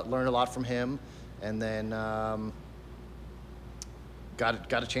learned a lot from him, and then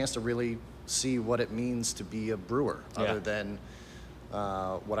got a chance to really see what it means to be a brewer, Yeah. other than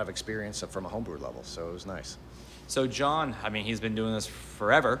what I've experienced from a homebrew level. So it was nice. So John, I mean, he's been doing this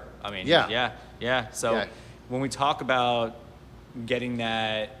forever. I mean, Yeah. yeah. So Yeah. when we talk about getting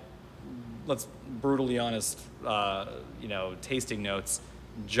that, let's brutally honest, tasting notes,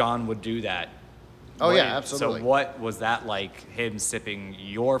 John would do that. Oh, yeah, absolutely. So what was that like? Him sipping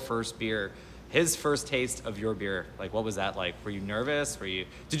your first beer, his first taste of your beer. Like, what was that like? Were you nervous?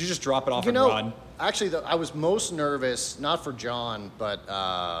 Did you just drop it off and run? Actually, I was most nervous, not for John, but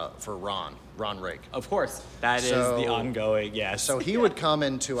for Ron Rake. Of course, that is So- the ongoing. Yes. So he would come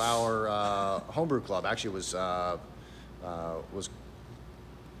into our homebrew club. Actually, was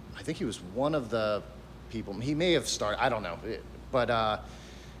I think he was one of the people. He may have started. I don't know, but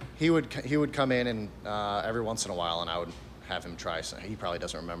he would come in and every once in a while, and I would have him try. He probably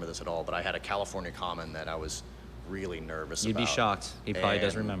doesn't remember this at all, but I had a California Common that I was really nervous You'd about. be shocked. He probably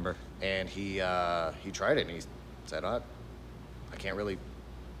does And- remember. And he tried it, and he said, "I can't really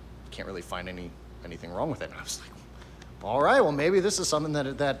find anything wrong with it." And I was like, "All right, well maybe this is something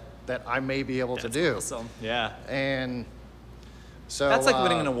that I may be able to do." Awesome. Yeah. And so That's like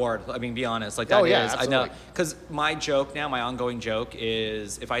winning an award. I mean, be honest. Like that Oh, yeah, is. I know. absolutely. Because my joke now, my ongoing joke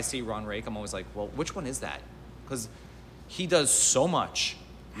is, if I see Ron Rake, I'm always like, well, which one is that? Because he does so much.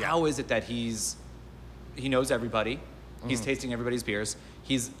 How is it that he knows everybody? He's tasting everybody's beers.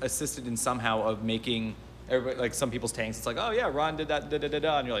 He's assisted in somehow of making everybody, like some people's tanks. It's like, oh yeah, Ron did that,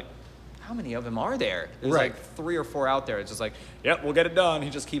 and you're like, how many of them are there? There's Right. like 3 or 4 out there. It's just like, yep, we'll get it done. He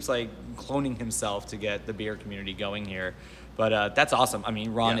just keeps like cloning himself to get the beer community going here. But that's awesome. I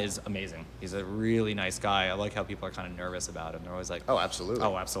mean, Ron Yeah. is amazing. He's a really nice guy. I like how people are kind of nervous about him. They're always like, Oh, absolutely.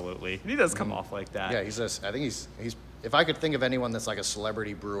 oh, absolutely. He does come off like that. Yeah, I think he's. If I could think of anyone that's like a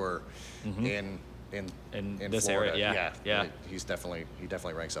celebrity brewer in this Florida, area, yeah. he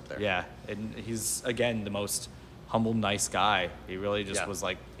definitely ranks up there. Yeah, and he's again the most humble, nice guy. He really just Yeah. was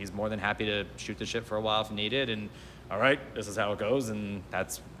like, he's more than happy to shoot the shit for a while if needed. And all right, this is how it goes, and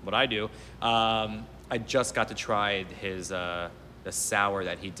that's what I do. I just got to try his the sour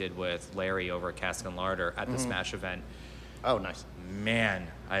that he did with Larry over at Cask and Larder at the Smash event. Oh, nice. Man,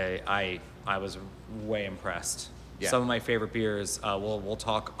 I was way impressed. Yeah. Some of my favorite beers. We'll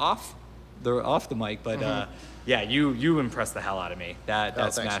talk off the mic, but yeah, you impressed the hell out of me. That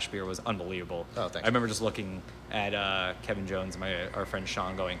thanks. Smash beer was unbelievable. Oh, thanks. I remember just looking at Kevin Jones and our friend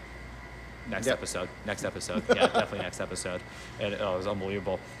Sean going, next Yep. episode, yeah, definitely next episode. And it was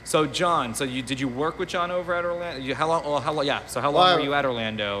unbelievable. So John, did you work with John over at Orlando? How long? Yeah. So how long Well, were you at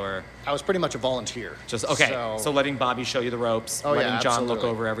Orlando, or I was pretty much a volunteer. just okay? So letting Bobby show you the ropes, Oh, yeah, letting John look absolutely.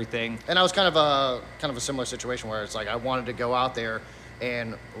 over everything. And I was kind of a similar situation where it's like I wanted to go out there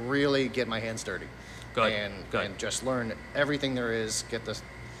and really get my hands dirty. Good, And good. and just learn everything there is. Get this,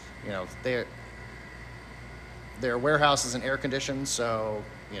 their warehouse isn't air conditioned, so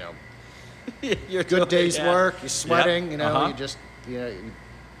You're good day's yeah. work. You're sweating. Yep. Uh-huh. You just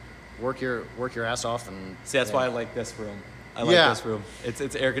work your ass off and. See, that's and why I like this room. I like Yeah. this room.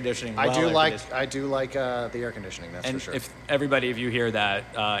 It's air conditioning. I well do air like conditioned. the air conditioning. That's And for sure. if everybody, if you hear that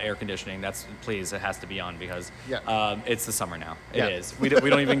air conditioning, that's please, it has to be on because Yeah. it's the summer now. Yeah. It is. We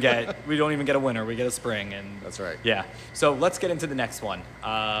don't even get a winter. We get a spring, and That's right. Yeah. So let's get into the next one.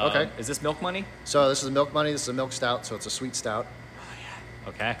 Okay. Is this Milk Money? So this is Milk Money. This is a milk stout. So it's a sweet stout.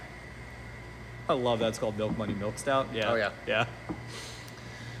 Okay. I love that it's called Milk Money Milk Stout. Yeah. Oh, yeah. Yeah.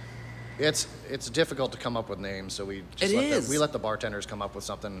 It's difficult to come up with names, so we just It let is. we let the bartenders come up with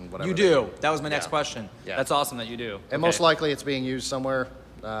something. Whatever You they- do. That was my next Yeah. question. Yeah. That's awesome that you do. And Okay. most likely it's being used somewhere.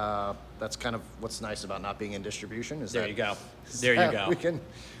 That's kind of what's nice about not being in distribution. Is There that you go. There you go.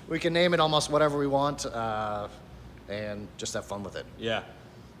 We can name it almost whatever we want, and just have fun with it. Yeah.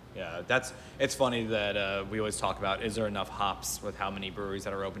 Yeah, it's funny that we always talk about is there enough hops with how many breweries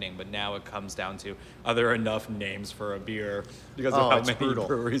that are opening, but now it comes down to are there enough names for a beer because of Oh, how it's many brutal.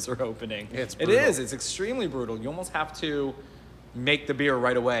 breweries are opening. It's It brutal. is. It's extremely brutal. You almost have to make the beer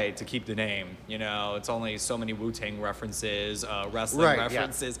right away to keep the name. You know, it's only so many Wu-Tang references, wrestling Right, yeah.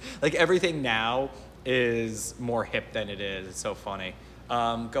 references. Like everything now is more hip than it is. It's so funny.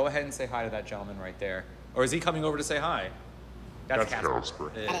 Go ahead and say hi to that gentleman right there. Or is he coming over to say hi? That's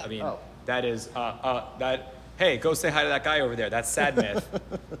Casper. I mean, Oh. that is that. Hey, go say hi to that guy over there. That's Sad Myth.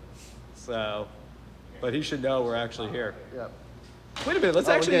 So, but he should know we're actually here. Yeah. Wait a minute. Let's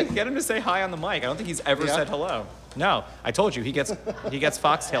Oh, actually okay. get him to say hi on the mic. I don't think he's ever Yeah? said hello. No, I told you he gets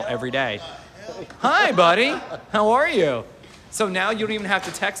foxtail every day. Hi, buddy. How are you? So now you don't even have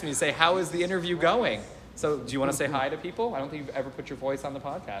to text me to say how is the interview going. So do you want to say hi to people? I don't think you've ever put your voice on the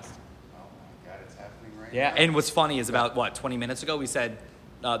podcast. God, it's happening right Yeah, now. and what's funny is about, 20 minutes ago, we said,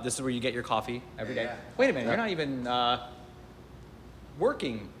 this is where you get your coffee every day. Yeah. Wait a minute, you're not even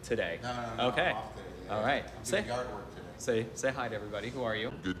working today. No, Okay. I'm off today, yeah. All right. I'm Say, doing yard work today. say hi to everybody. Who are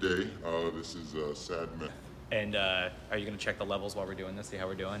you? Good day. This is Sad Myth. And are you going to check the levels while we're doing this, see how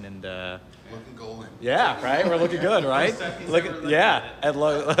we're doing? And Looking golden. yeah, right? We're looking good, right? Look at, yeah. And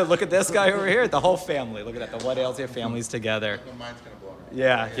look at this guy over here, the whole family. Look at that, the What Ails Your Families together. My mind's gonna blow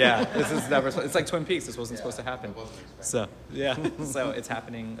right Yeah. This is never. It's like Twin Peaks. This wasn't supposed to happen. wasn't expected. So yeah. So it's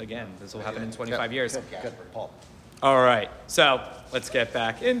happening again. This will happen in 25 years. Good, Paul. All right. So let's get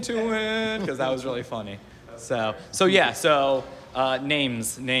back into it because that was really funny. So yeah. So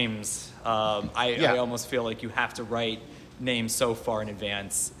names. I Yeah. almost feel like you have to write names so far in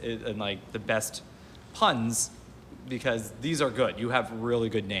advance and like the best puns because these are good. You have really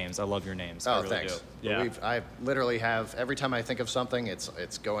good names. I love your names. I Oh, really thanks. Do. Yeah. I literally have every time I think of something, it's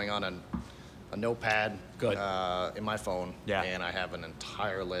going on a notepad Good. In my phone. Yeah. And I have an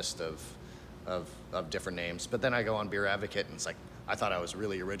entire list of different names. But then I go on Beer Advocate and it's like I thought I was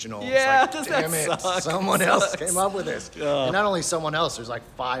really original. Yeah, it's like, doesn't damn that it, suck? someone It else sucks. came up with this. And not only someone else, there's like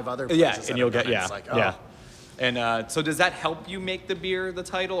 5 other places. Yeah, that and you'll have get done it. yeah, It's like, yeah. And so does that help you make the beer the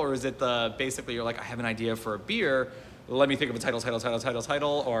title, or is it the basically you're like I have an idea for a beer, let me think of a title,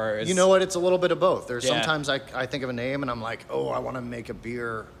 or is, You know what? It's a little bit of both. There's Yeah. sometimes I think of a name and I'm like, oh, I want to make a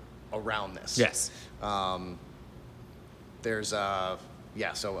beer around this. Yes. There's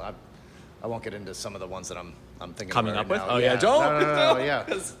so I won't get into some of the ones that I'm thinking Coming of up right with? now. Oh, yeah, don't. No, yeah.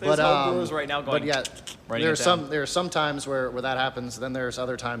 There's home brewers right now going, But yeah, writing there's it down. some times where that happens. Then there's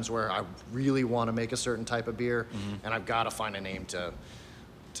other times where I really want to make a certain type of beer, and I've got to find a name to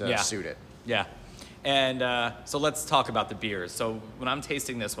Yeah. suit it. Yeah. And so let's talk about the beers. So when I'm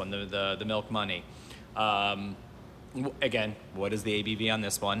tasting this one, the Milk Money, again, what is the ABV on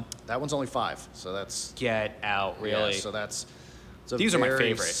this one? That one's only 5, so that's Get out, really? Yeah, so it's a These are my very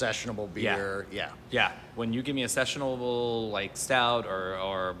favorite. sessionable Yeah. beer. Yeah. Yeah, when you give me a sessionable like stout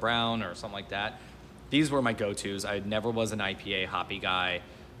or brown or something like that, these were my go-tos. I never was an IPA hoppy guy.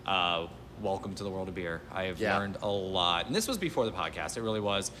 Welcome to the world of beer. I have Yeah. learned a lot, and this was before the podcast. It really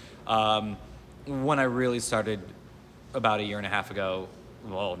was. When I really started about a year and a half ago,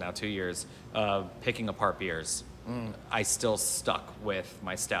 well, now 2 years, picking apart beers. I still stuck with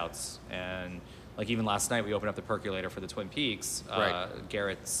my stouts, and like even last night we opened up the percolator for the Twin Peaks. Right.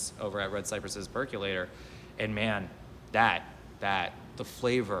 Garrett's over at Red Cypress's percolator, and man, the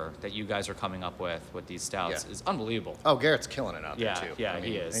flavor that you guys are coming up with these stouts Yeah. is unbelievable. Oh, Garrett's killing it out Yeah, there too. yeah, I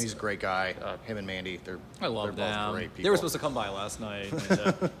mean, he is. and he's a great guy. Him and Mandy, they're I love they're them. both great people. They were supposed to come by last night.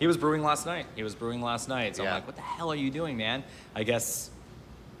 And, he was brewing last night. So I'm Yeah. like, what the hell are you doing, man? I guess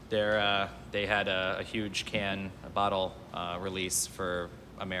they had a huge bottle release for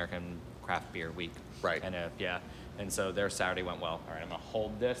American Craft Beer Week. Right. And and so their Saturday went well. All right, I'm gonna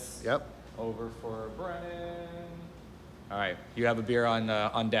hold this. Yep. Over for Brennan. All right, you have a beer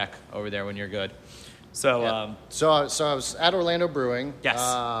on deck over there when you're good. So, Yeah. So I was at Orlando Brewing. Yes.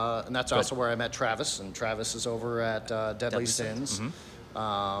 And that's also where I met Travis, and Travis is over at Deadly Sins.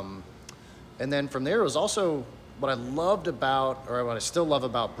 And then from there, it was also what I loved about, or what I still love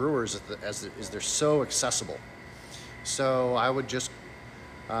about brewers, is they're so accessible. So I would just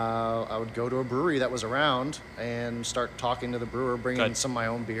I would go to a brewery that was around and start talking to the brewer, bring in Good. some of my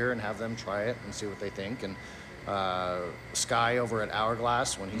own beer and have them try it and see what they think. And Sky over at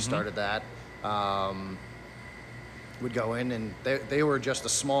Hourglass, when he started that, would go in, and they were just a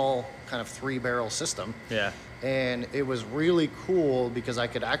small kind of 3-barrel system. Yeah. And it was really cool because I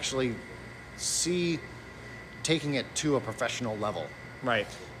could actually see taking it to a professional level. Right.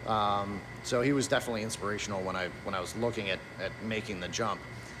 So he was definitely inspirational when I was looking at making the jump.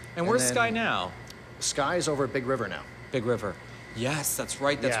 And where's then Sky now? Sky's over at Big River now. Big River. Yes, that's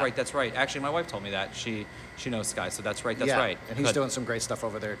right. That's Yeah. right. That's right. Actually, my wife told me that she knows Sky, so that's right. That's Yeah, right. and he's Good. doing some great stuff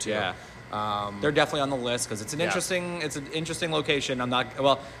over there too. Yeah. They're definitely on the list because it's an Yeah. interesting location.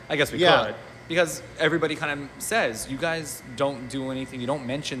 I guess we Yeah. could, because everybody kind of says you guys don't do anything. You don't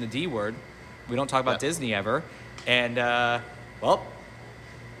mention the D word. We don't talk about Yeah. Disney ever, and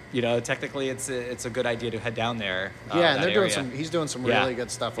technically it's a good idea to head down there. Yeah, and that they're doing area. he's doing some Yeah. really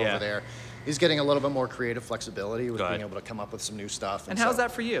good stuff Yeah. over there. He's getting a little bit more creative flexibility with Good. being able to come up with some new stuff. And so- how's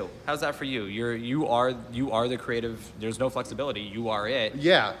that for you? How's that for you? You are the creative. There's no flexibility. You are it.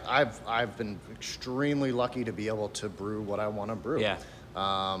 Yeah, I've been extremely lucky to be able to brew what I want to brew. Yeah.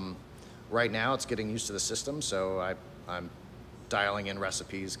 Right now, it's getting used to the system, so I'm dialing in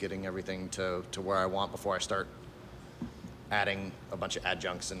recipes, getting everything to where I want before I start adding a bunch of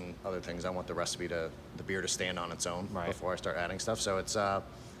adjuncts and other things. I want the beer to stand on its own Right. before I start adding stuff. So it's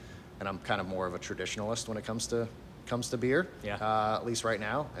and I'm kind of more of a traditionalist when it comes to beer. Yeah. At least right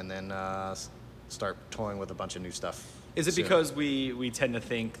now, and then start toying with a bunch of new stuff. Is it soon. because we tend to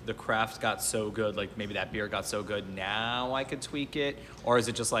think the craft got so good, like maybe that beer got so good, now I could tweak it? Or is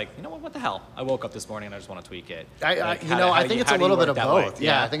it just like, you know what the hell? I woke up this morning and I just want to tweak it. I think it's a little bit of both.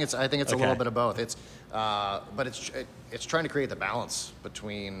 Yeah, I think it's a Okay. little bit of both. It's but it's trying to create the balance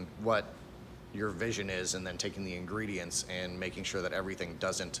between what your vision is and then taking the ingredients and making sure that everything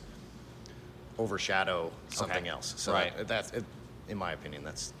doesn't overshadow something Okay. else. So Right. that's it, in my opinion.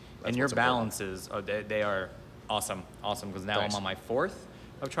 That's And your what's important. balances, they are awesome, because now Thanks. I'm on my 4th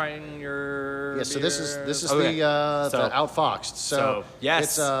of trying your Yeah, so this is beers. the So- Outfoxed. so,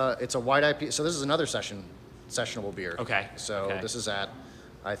 yes. it's a white IPA. So this is another sessionable beer. Okay, So okay. this is at,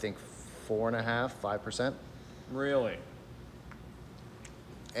 I think, 4.5%, 5%. Really?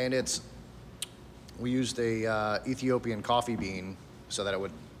 And we used a Ethiopian coffee bean so that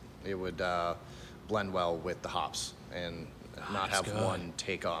it would blend well with the hops and not that's have good. one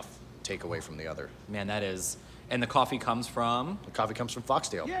take away from the other. Man, that is. And the coffee comes from. The coffee comes from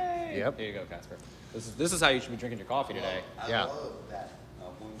Foxtail. Yay! Yep. Here you go, Casper. This is how you should be drinking your coffee today. I Yeah. love that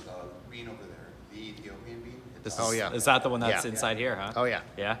bean over there, the Ethiopian bean. This Oh, is, yeah. Is that the one that's Yeah. inside here, huh? Oh, yeah.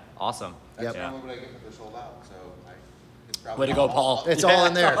 Yeah. Awesome. Yep. That's Yeah. the only one I get, but they're sold out. So it's probably Way to go, Paul. It's all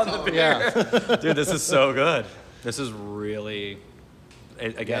in there. on the beer. Yeah. Dude, this is so good. This is really.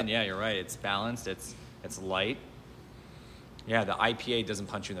 Again, Yeah. yeah, you're right. It's balanced. It's light. Yeah, the IPA doesn't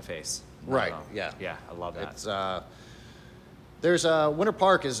punch you in the face. Not Right, at all. yeah. Yeah, I love that. It's there's Winter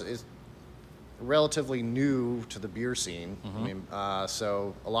Park is relatively new to the beer scene. Mm-hmm. I mean,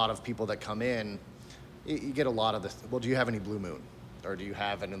 so a lot of people that come in, you get a lot of the. Well, do you have any Blue Moon, or do you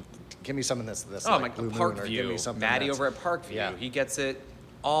have an? Give me something that's Oh, like my Blue Moon, or give me Parkview. something. Maddie that's- over at Parkview. Yeah. He gets it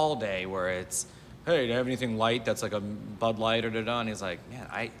all day where it's, hey, do you have anything light that's like a Bud Light or da-da? And he's like,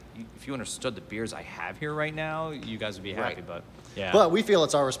 man, if you understood the beers I have here right now, you guys would be happy. Right. But yeah. But we feel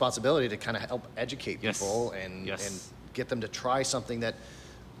it's our responsibility to kind of help educate Yes. people and Yes. get them to try something that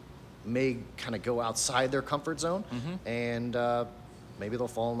may kind of go outside their comfort zone, Mm-hmm. and maybe they'll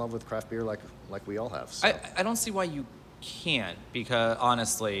fall in love with craft beer like we all have. So. I don't see why you can't, because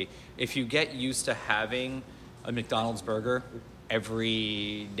honestly, if you get used to having a McDonald's burger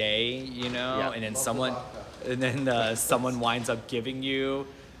every day, Yeah. and then someone winds up giving you,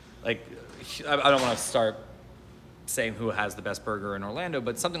 like, I don't want to start saying who has the best burger in Orlando,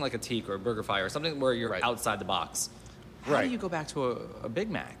 but something like a Teak or a BurgerFi or something where you're Right. outside the box. How Right. do you go back to a Big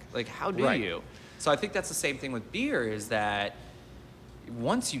Mac? Like, how do Right. you? So I think that's the same thing with beer, is that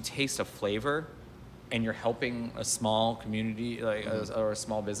once you taste a flavor and you're helping a small community or a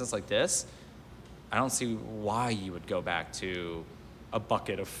small business like this, I don't see why you would go back to a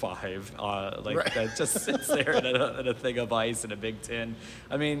bucket of 5 Right. that just sits there in a thing of ice in a big tin.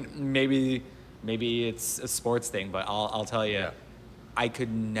 I mean, maybe it's a sports thing, but I'll tell you, Yeah. I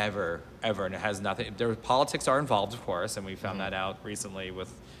could never ever, and it has nothing. Politics are involved, of course, and we found that out recently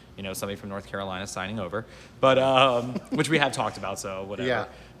with, somebody from North Carolina signing over, but which we have talked about, so whatever. Yeah.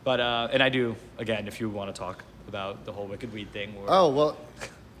 But and I do again, if you want to talk about the whole Wicked Weed thing. Oh well,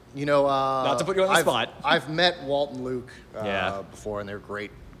 not to put you on the spot. I've met Walt and Luke Yeah. before, and they're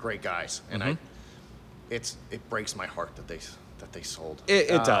great guys, and it breaks my heart that they sold. It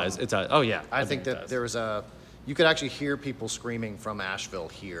does. It does. Oh yeah. I think it that does. there was you could actually hear people screaming from Asheville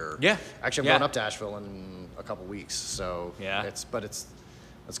here. Yeah. Actually, I'm Yeah. going up to Asheville in a couple weeks, so Yeah.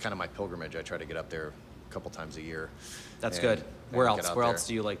 It's kind of my pilgrimage. I try to get up there a couple times a year. That's and- good. and Where get else? out Where there. else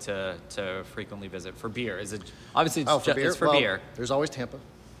do you like to frequently visit for beer? Is it obviously it's, For beer? it's for Well, beer? There's always Tampa.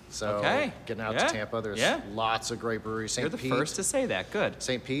 So Okay. getting out Yeah. to Tampa, there's Yeah. lots of great breweries. You're St. the Pete, first to say that. Good.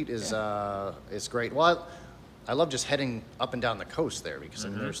 St. Pete is great. Well, I love just heading up and down the coast there because I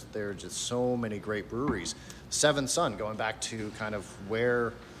mean, there are just so many great breweries. Seventh Son, going back to kind of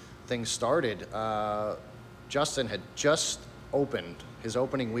where things started, Justin had just opened his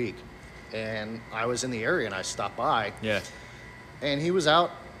opening week, and I was in the area and I stopped by, Yeah. and he was out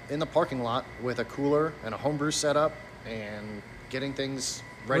in the parking lot with a cooler and a homebrew setup and getting things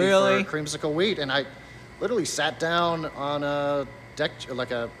ready Really? for Creamsicle Wheat, and I literally sat down on a deck, like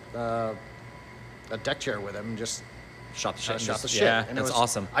a deck chair with him, and just Shot the shit. and shot just- the shit. Yeah, and that's it was,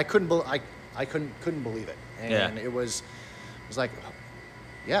 awesome. I couldn't believe it, and Yeah. it was like,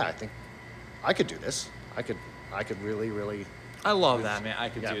 yeah, I think I could do this. I could really. I love that, man. I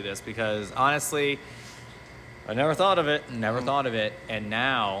could Yeah. do this because honestly, I never thought of it. And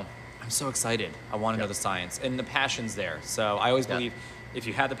now I'm so excited. I want to know the science and the passion's there. So I always Yeah. believe if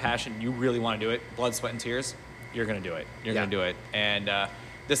you have the passion, you really want to do it, blood, sweat, and tears, you're going to do it. You're Yeah. going to do it. And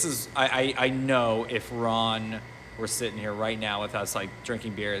this is, I know if Ron were sitting here right now with us, like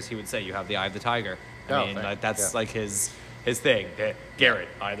drinking beers, he would say, you have the eye of the tiger. I Oh, mean, thank- like, that's yeah. like his thing. Garrett,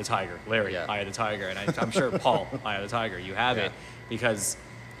 eye of the tiger. Larry, Yeah. eye of the tiger. And I'm sure Paul, eye of the tiger. You have Yeah. it because,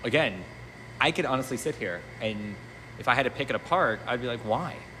 again, I could honestly sit here and if I had to pick it apart, I'd be like,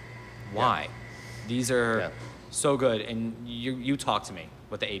 why? Why? These are Yeah. so good. And you talk to me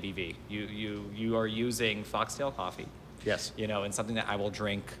with the ABV. You are using Foxtail coffee. Yes. And something that I will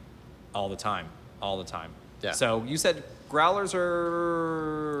drink all the time. Yeah. So you said growlers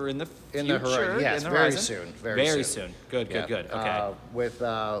are in the future? In the horizon. Yes, in the very horizon? soon. Very soon. Good. Okay. With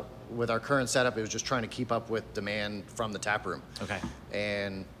our current setup, it was just trying to keep up with demand from the tap room. Okay.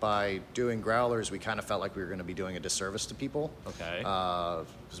 And by doing growlers, we kind of felt like we were going to be doing a disservice to people. Okay.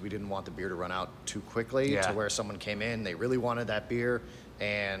 Because we didn't want the beer to run out too quickly Yeah. to where someone came in, they really wanted that beer,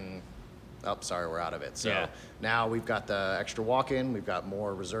 and sorry, we're out of it. So Yeah. now we've got the extra walk-in, we've got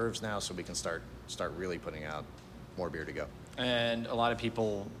more reserves now, so we can start really putting out more beer to go. And a lot of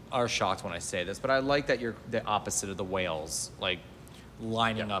people are shocked when I say this, but I like that you're the opposite of the whales, like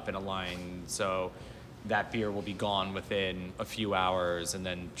lining Yeah. up in a line so that beer will be gone within a few hours and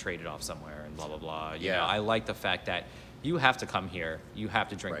then traded off somewhere and blah, blah, blah. You Yeah. know, I like the fact that you have to come here, you have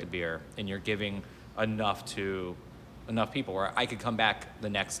to drink the Right. beer, and you're giving enough people where I could come back the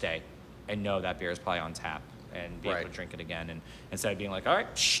next day and know that beer is probably on tap and be able Right. to drink it again. And instead of being like, all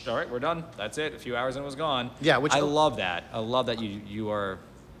right, we're done. That's it. A few hours and it was gone. Yeah, which I love that. I love that you are.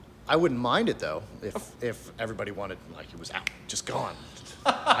 I wouldn't mind it though if everybody wanted, like, it was out, just gone.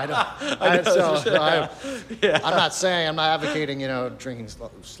 I'm not saying, I'm not advocating, drinking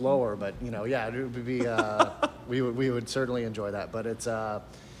slower, but yeah, it would be we would certainly enjoy that. But it's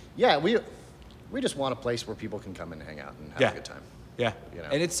we just want a place where people can come and hang out and have a good time. Yeah. You know?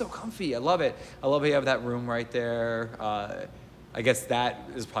 And it's so comfy. I love it. I love how you have that room right there. I guess that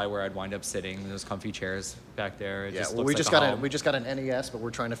is probably where I'd wind up sitting. Those comfy chairs back there. It Yeah, just well, looks we like just got an NES, but we're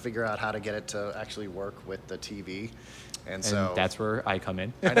trying to figure out how to get it to actually work with the TV, and And so that's where I come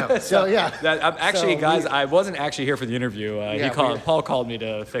in. I know. So yeah, Actually, So guys, I wasn't actually here for the interview. Paul called me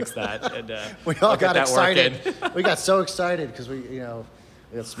to fix that. And, we all I'll get got that excited. working. We got so excited because we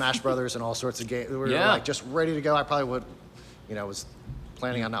had Smash Brothers and all sorts of games. We were Yeah. like just ready to go. I probably would, was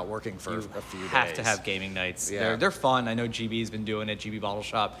planning on not working for a few days. Have to have gaming nights. Yeah. They're fun. I know GB's been doing it. GB Bottle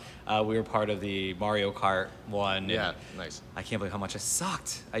Shop. We were part of the Mario Kart one. Yeah, and nice. I can't believe how much I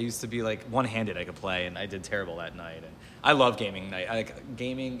sucked. I used to be like one-handed I could play, and I did terrible that night. And I love gaming night. I like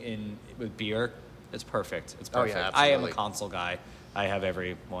gaming with beer. It's perfect. It's Oh, yeah, perfect. I am a absolutely. console guy. I have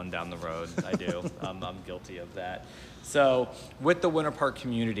every one down the road. I do. I'm guilty of that. So with the Winter Park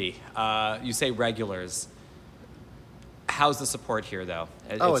community, you say regulars. How's the support here, though?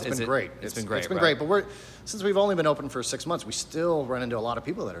 It's been great. It's been great. It's been right? great. But since we've only been open for 6 months, we still run into a lot of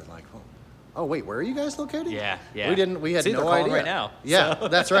people that are like, "Oh, wait, where are you guys located?" Yeah. We had See, no they're calling idea right now. Yeah,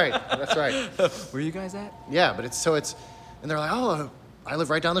 that's right. That's right. Where are you guys at? Yeah, but and they're like, "Oh, I live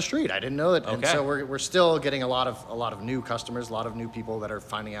right down the street. I didn't know that, and Okay. so we're still getting a lot of new customers, a lot of new people that are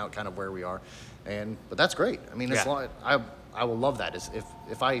finding out kind of where we are, but that's great. I mean, as Yeah. long, I will love that.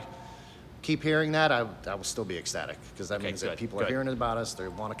 If I keep hearing that, I will still be ecstatic because that Okay, means good, that people good. are hearing about us. They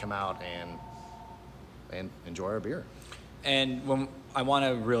want to come out and enjoy our beer. And when I want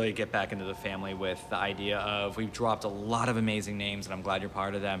to really get back into the family with the idea of we've dropped a lot of amazing names, and I'm glad you're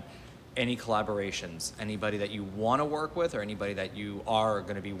part of them. Any collaborations? Anybody that you want to work with, or anybody that you are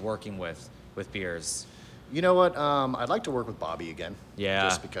going to be working with beers? You know what? I'd like to work with Bobby again. Yeah,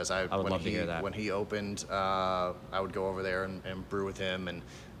 Just because I would love to hear that. when he opened, I would go over there and brew with him, and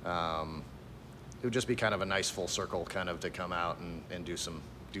it would just be kind of a nice full circle, kind of to come out and do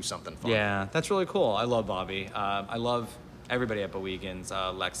something fun. Yeah, that's really cool. I love Bobby. I love everybody at Bowegan's.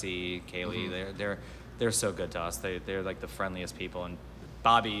 Lexi, Kaylee, Mm-hmm. they're so good to us. They're like the friendliest people. And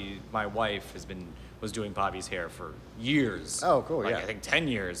Bobby, my wife, was doing Bobby's hair for years. Oh, cool, Like, yeah. I think 10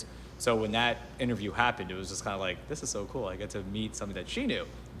 years. So when that interview happened, it was just kind of like, this is so cool. I get to meet somebody that she knew.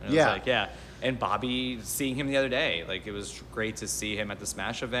 And Yeah. I was like, yeah. And Bobby, seeing him the other day, like it was great to see him at the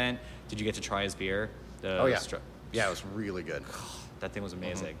Smash event. Did you get to try his beer? Oh yeah. Yeah, it was really good. That thing was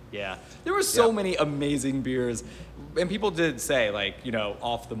amazing. Yeah. There were so Yeah. many amazing beers. And people did say, like,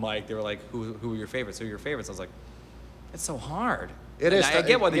 off the mic, they were like, who are your favorites? Who are your favorites? I was like, it's so hard. It And is. I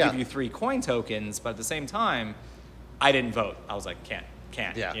get why they Yeah. give you 3 coin tokens, but at the same time, I didn't vote. I was like, can't.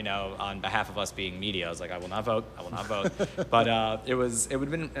 Yeah. On behalf of us being media, I was like, I will not vote. But it would have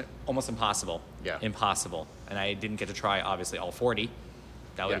been almost impossible. Yeah. Impossible. And I didn't get to try, obviously, all 40.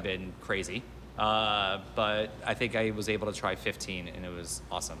 That would have Yeah. been crazy. But I think I was able to try 15, and it was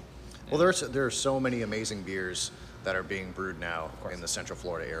awesome. Well, there are so many amazing beers that are being brewed now in the Central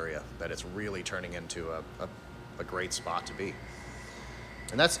Florida area that it's really turning into a great spot to be.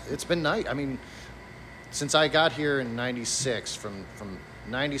 And it's been nice. I mean, since I got here in '96, from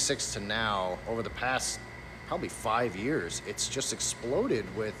 '96 to now, over the past probably 5 years, it's just exploded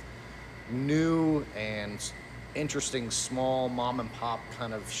with new and interesting small mom and pop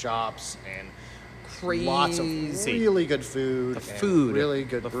kind of shops and lots of Crazy. really good food, The and food. really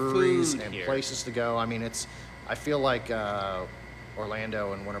good The breweries food and here. places to go. I mean, I feel like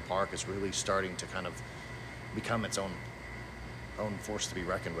Orlando and Winter Park is really starting to kind of become its own force to be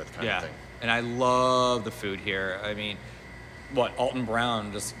reckoned with kind of thing. And I love the food here. I mean, Alton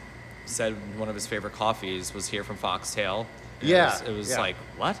Brown just said one of his favorite coffees was here from Foxtail. And Yeah, It was yeah. like,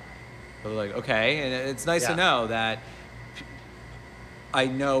 what? I was like, okay. And it's nice to Yeah. know that I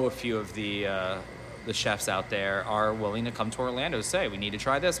know a few of the chefs out there are willing to come to Orlando and say, we need to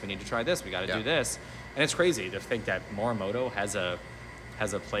try this, we got to Yeah. do this. And it's crazy to think that Morimoto has a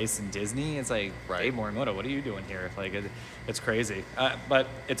place in Disney. It's like, Right. hey, Morimoto, what are you doing here? Like, it's crazy. But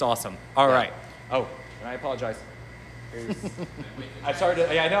it's awesome. All Yeah. right. Oh, and I apologize. I started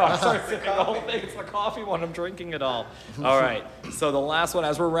sipping the whole thing. It's the coffee one. I'm drinking it all. All right. So the last one,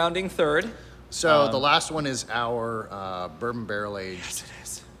 as we're rounding third. So the last one is our bourbon barrel aged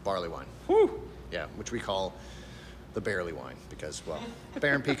barley wine. Whew. Yeah, which we call the barely wine because, well,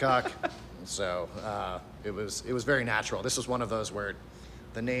 Baron Peacock. So it was very natural. This was one of those where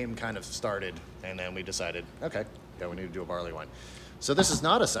the name kind of started, and then we decided, okay, yeah, we need to do a barley wine. So this is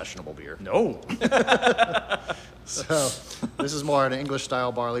not a sessionable beer. No. So this is more an English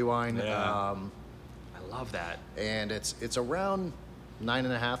style barley wine, Yeah. I love that. and it's around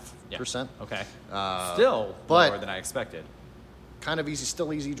 9.5%. Okay. Uh, Still but- lower than I expected. Kind of easy,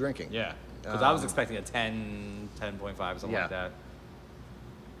 still easy drinking. Yeah. Because I was expecting a 10, 10.5, something Yeah. like that.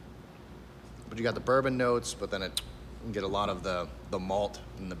 But you got the bourbon notes, but then you can get a lot of the malt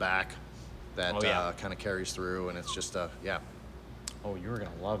in the back that Oh, yeah. kind of carries through, and it's just yeah. Oh, you're going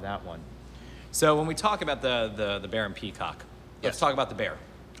to love that one. So when we talk about the bear and peacock, let's Yes. talk about the bear.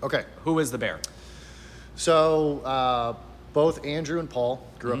 Okay, Who is the bear? so both Andrew and Paul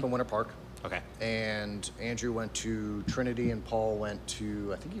grew up in Winter Park, Okay. and Andrew went to Trinity, and Paul went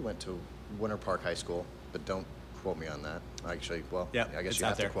to Winter Park High School, but don't quote me on that. Actually, well, Yeah, I guess it's you out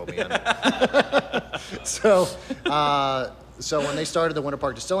have there. to quote me on that. So when they started the Winter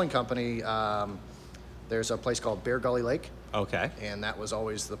Park Distilling Company, there's a place called Bear Gully Lake. Okay. And that was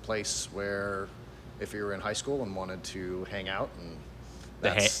always the place where, if you were in high school and wanted to hang out, and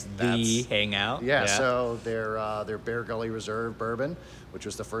The hangout. yeah. So their Bear Gully Reserve bourbon, which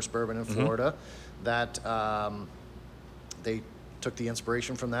was the first bourbon in Florida, that they took the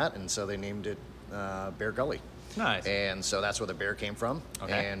inspiration from that, and so they named it Bear Gully. Nice. And so that's where the bear came from.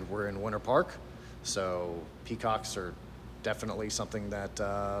 Okay. And we're in Winter Park, so peacocks are definitely something that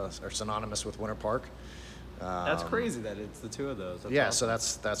are synonymous with Winter Park. That's crazy that it's the two of those. That's Yeah, awesome.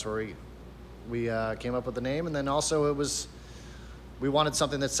 so that's where we came up with the name, and then also it was we wanted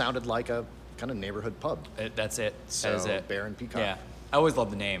something that sounded like a kind of neighborhood pub. That's it. So That is it. Bear and Peacock. Yeah, I always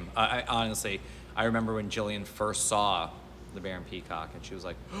loved the name. I honestly, I remember when Jillian first saw the Bear and Peacock, and she was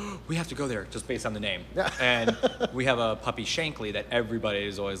like, oh, "We have to go there just based on the name." Yeah. And we have a puppy Shankly that everybody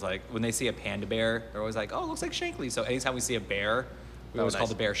is always like, when they see a panda bear, they're always like, "Oh, it looks like Shankly." So anytime we see a bear, we always call nice.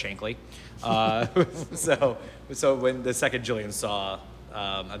 the bear Shankly. So when the second Jillian saw,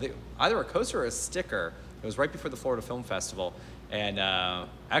 I think either a coaster or a sticker, it was right before the Florida Film Festival. And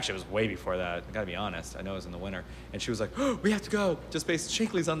actually, it was way before that. I gotta be honest. I know it was in the winter. And she was like, oh, "We have to go. Just based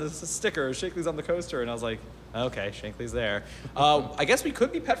Shankly's on this sticker. Shankly's on the coaster." And I was like, "Okay, Shankly's there." I guess we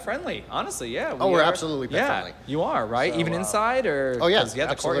could be pet friendly. Honestly, yeah. Oh, we're are. absolutely pet friendly. You are, right? So, Even inside, or Oh yeah, 'cause you have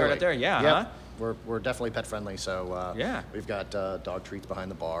the absolutely. courtyard out there. Yeah. Yep. Huh? We're definitely pet friendly. So Yeah. we've got dog treats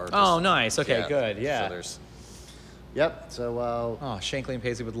behind the bar. Oh, just- nice. Okay, good. Yeah. So there's. Yep. So Oh, Shankly and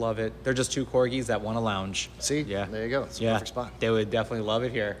Paisley would love it. They're just two corgis that want a lounge. see, Yeah. there you go. It's a Yeah, perfect spot. they would definitely love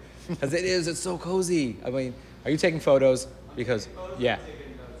it here. Because it is, it's so cozy. I mean, are you taking photos? Because, yeah.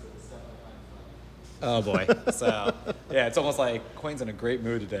 Oh boy. So, yeah, it's almost like Quain's in a great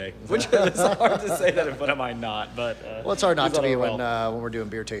mood today. Which is hard to say that in front of mine not, but. Well, it's hard not he's to on a be roll. when we're doing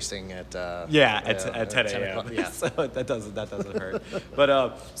beer tasting at. Yeah, you know, at 10 a.m. o'clock. Yeah. So that doesn't hurt.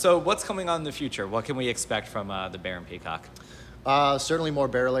 But so what's coming on in the future? What can we expect from the Bear and Peacock? Certainly more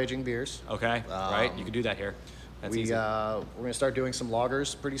barrel aging beers. Okay, right? You can do that here. That's easy. We're gonna start doing some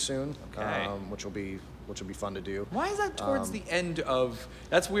lagers pretty soon. Okay. Which will be fun to do. Why is that towards the end of?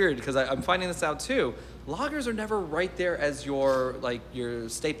 That's weird because I'm finding this out too. Lagers are never right there as your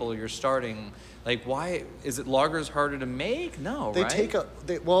staple, your starting. Like, why is it lagers harder to make? No, They right? take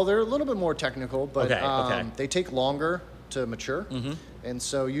well, they're a little bit more technical, but Okay. they take longer to mature. Mm-hmm. And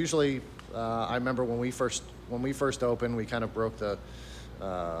so usually, I remember when we first opened, we kind of broke the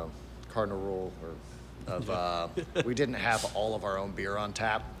cardinal rule of we didn't have all of our own beer on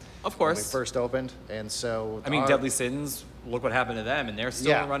tap. Of When we course. first opened, and so I mean, our- Deadly Sins. Look what happened to them, and they're still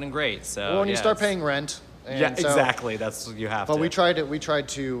Yeah. running great. So Well, when you yeah, start it's- paying rent. And yeah, so- exactly. That's you have But to. we tried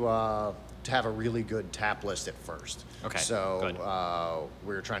to have a really good tap list at first. Okay, So good.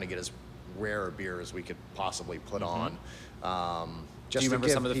 we were trying to get as rare a beer as we could possibly put on. Mm-hmm. Do Just you to remember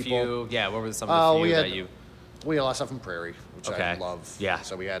give some of the people, few? Yeah, what were some of the we few had that you? we had a lot of stuff from Prairie, which I Okay. love. Yeah.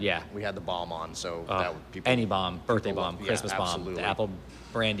 So we had Yeah. the bomb on. So Oh, that would, people any bomb, birthday people bomb, love- yeah, Christmas bomb, absolutely. the apple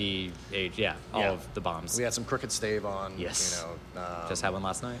brandy age, yeah, all Yeah. of the bombs. We had some Crooked Stave on. Yes. You know, Just had one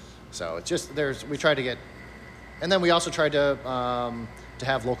last night. So it's just we tried to get, and then we also tried to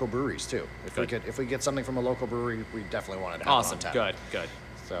have local breweries too. If we get something from a local brewery, we definitely wanted to have Awesome. it on tap. Good.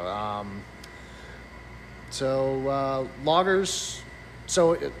 So lagers.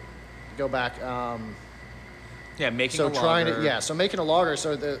 So go back. Yeah, making So a trying lager. to so making a lager.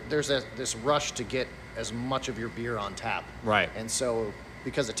 So there's this rush to get as much of your beer on tap. Right. And so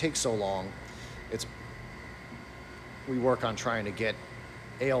because it takes so long, we work on trying to get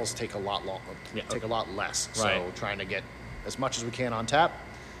ales take a lot Yeah, take a lot less. Right. So trying to get as much as we can on tap,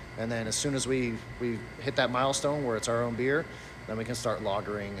 and then as soon as we hit that milestone where it's our own beer, then we can start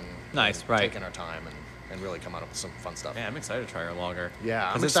lagering and Nice, and right. taking our time and really come out with some fun stuff. Man, I'm excited to try our lager. Yeah,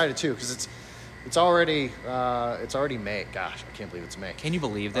 'Cause I'm excited too because it's already May. Gosh, I can't believe it's May. Can you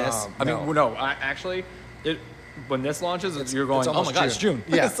believe this? I no. mean, no. Actually, when this launches, you're going, it's oh my almost god, it's June.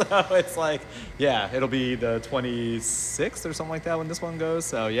 June. Yeah. So it's like, yeah, it'll be the 26th or something like that when this one goes.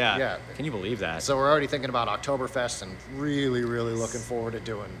 So yeah. Yeah. Can you believe that? So we're already thinking about Oktoberfest and really, really looking forward to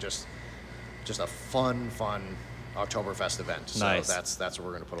doing just a fun Oktoberfest event. So Nice. that's what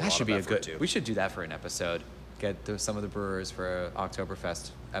we're going to put a That lot should of be a effort good. to. We should do that for an episode. Get some of the brewers for an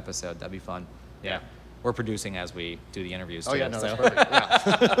Oktoberfest episode. That'd be fun. Yeah. We're producing as we do the interviews. Oh too, yeah, no, so. that's perfect.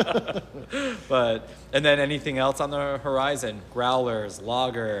 Yeah. But and then anything else on the horizon? Growlers,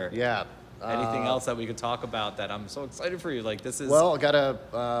 lager. Yeah. Anything else that we could talk about that I'm so excited for you? Like this is. Well, I got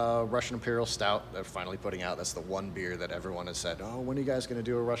a Russian Imperial Stout they're finally putting out. That's the one beer that everyone has said, oh, when are you guys going to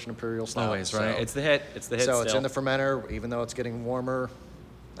do a Russian Imperial Stout? always right. So- It's the hit. It's the hit. So it's still. in the fermenter, even though it's getting warmer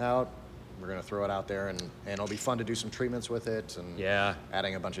out. We're going to throw it out there, and it'll be fun to do some treatments with it, and Yeah.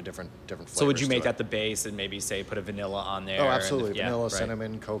 adding a bunch of different flavors. So would you make to that it. the base and maybe say put a vanilla on there? Oh, and- absolutely. yeah, Vanilla, right.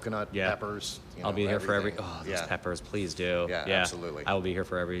 cinnamon, coconut, Yeah. peppers. I'll be here for every. everything. Oh, those Yeah. peppers, please do. Yeah, absolutely. I will be here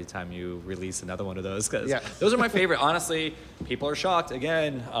for every time you release another one of those because Yeah. those are my favorite. Honestly, people are shocked.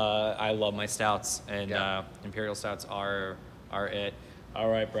 Again, I love my stouts, and Yeah. Imperial stouts are it. All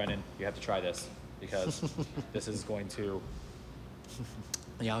right, Brennan, you have to try this because this is going to.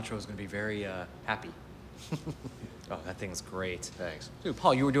 The outro is going to be very happy. Oh, that thing's great. Thanks. Dude,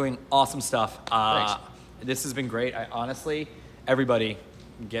 Paul, you were doing awesome stuff. Thanks. This has been great. I honestly, everybody,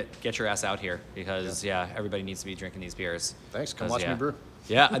 get your ass out here because everybody needs to be drinking these beers. Thanks. Come 'Cause, watch me brew.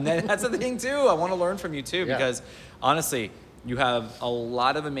 Yeah, and then that's the thing too. I want to learn from you too because honestly, you have a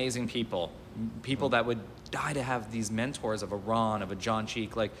lot of amazing people that would die to have these mentors of a Ron, of a John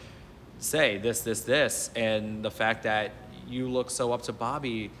Cheek, like say this, and the fact that you look so up to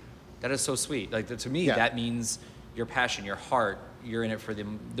Bobby, that is so sweet. Like to me, that means your passion, your heart. You're in it for the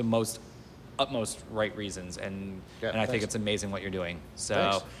utmost right reasons, and I think it's amazing what you're doing.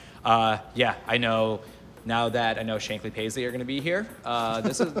 So, I know. Now that I know Shankly Paisley are going to be here,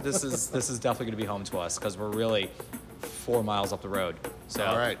 this is definitely going to be home to us because we're really 4 miles up the road. So,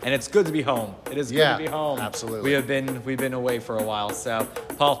 all right. And it's good to be home. It is good to be home. Absolutely. We've been away for a while. So,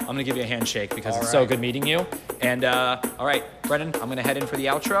 Paul, I'm going to give you a handshake because it's so good meeting you. And all right, Brennan, I'm going to head in for the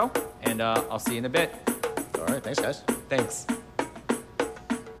outro, and I'll see you in a bit. All right. Thanks, guys. Thanks.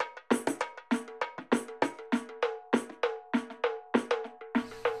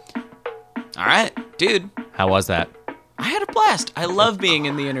 All right, dude. How was that? I had a blast. I love being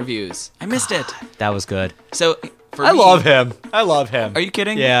in the interviews. I missed it. That was good. So for I me, love him. I love him. Are you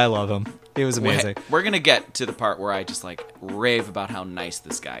kidding? Yeah, I love him. He was amazing. We're gonna get to the part where I just like rave about how nice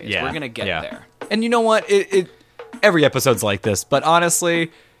this guy is. Yeah, We're gonna get yeah. there. And you know what? It every episode's like this, but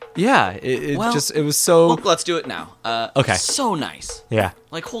honestly, it was so. Well, let's do it now. Okay. So nice. Yeah.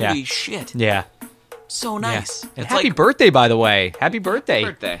 Like holy shit. Yeah. So nice. Yeah. And It's happy like, birthday, by the way. Happy birthday.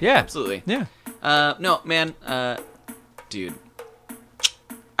 birthday. Yeah. Absolutely. Yeah. No, man. Dude.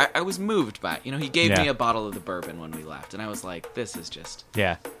 I was moved by it. You know, he gave me a bottle of the bourbon when we left, and I was like, this is just...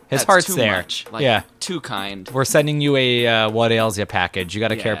 Yeah. His that's heart's too there. Much. Like, yeah. Too kind. We're sending you a What Ails Ya package. You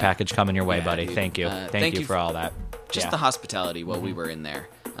got a care Yeah. package coming your way, Yeah, buddy. dude. Thank you. Thank you for all that. Just the hospitality while we were in there.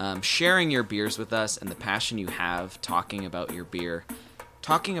 Sharing your beers with us and the passion you have talking about your beer.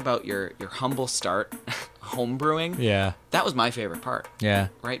 Talking about your humble start, home brewing. Yeah. That was my favorite part. Yeah.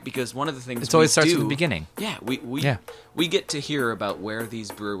 Right? Because one of the things It always we starts do, from the beginning. Yeah, we get to hear about where these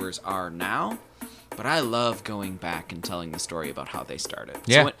brewers are now, but I love going back and telling the story about how they started.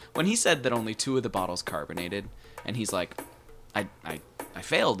 Yeah. So when he said that only 2 of the bottles carbonated, and he's like, I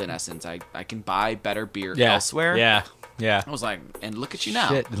failed in essence. I can buy better beer elsewhere. Yeah. Yeah. I was like, and look at you now.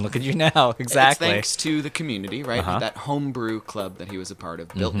 Shit, and look at you now. Exactly. It's thanks to the community, right? That homebrew club that he was a part of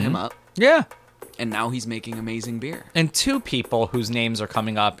built him up, Yeah. and now he's making amazing beer. And 2 people whose names are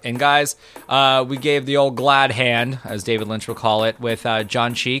coming up. And guys, we gave the old glad hand, as David Lynch would call it, with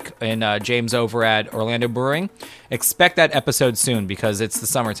John Cheek and James over at Orlando Brewing. Expect that episode soon because it's the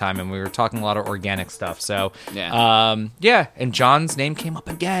summertime and we were talking a lot of organic stuff. So, and John's name came up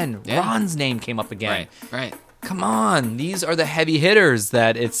again. Yeah. Ron's name came up again. Right. Come on, these are the heavy hitters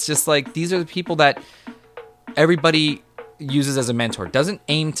that it's just like these are the people that everybody uses as a mentor. Doesn't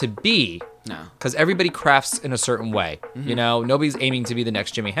aim to be. No. Because everybody crafts in a certain way. You know, nobody's aiming to be the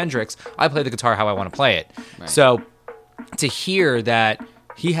next Jimi Hendrix. I play the guitar how I want to play it. Right. So to hear that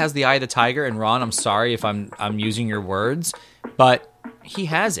he has the eye of the tiger, and Ron, I'm sorry if I'm using your words, but he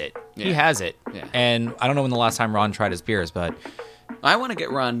has it. Yeah. He has it. Yeah. And I don't know when the last time Ron tried his beers, but I want to get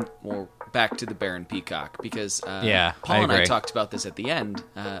Ron more back to the Baron Peacock because Paul Paul and I talked about this at the end.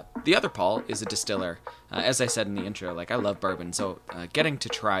 The other Paul is a distiller. As I said in the intro, like I love bourbon, so getting to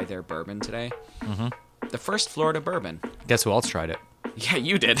try their bourbon today, the first Florida bourbon. guess who else tried it? Yeah,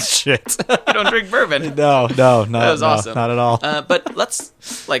 you did. Shit. You don't drink bourbon. No, That was awesome. Not at all. But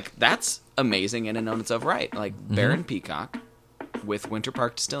that's amazing in and of itself, right? Like Baron Peacock with Winter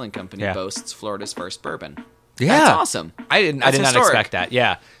Park Distilling Company boasts Florida's first bourbon. Yeah. That's awesome. I did not historic. expect that.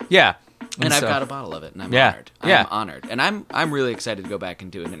 Yeah. Yeah. And I've so- got a bottle of it, and I'm Yeah, honored. yeah. I'm honored, and I'm really excited to go back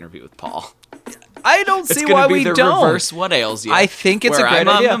and do an interview with Paul. I don't It's see going why to be we the don't. reverse What Ails You. I think it's where a great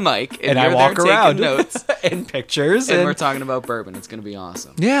I'm idea. on the mic, and I you're walk there around taking notes, in pictures, and and we're talking about bourbon. It's going to be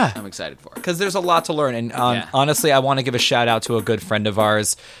awesome. Yeah. I'm excited for it. because there's a lot to learn. And Yeah. honestly, I want to give a shout out to a good friend of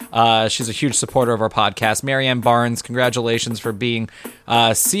ours. She's a huge supporter of our podcast, Marianne Barnes. Congratulations for being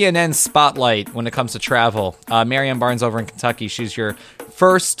CNN Spotlight when it comes to travel. Marianne Barnes over in Kentucky. She's your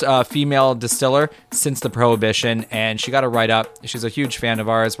first female distiller since the Prohibition, and she got a write-up. She's a huge fan of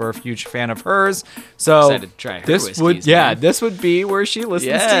ours. We're a huge fan of hers. So Excited to try her this whiskeys, would, man. this would be where she listens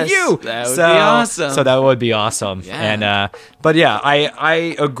Yes, to you. that would be awesome. So that would be awesome. Yeah. And but yeah,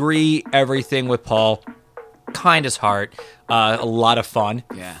 I agree everything with Paul. Kind as heart, a lot of fun,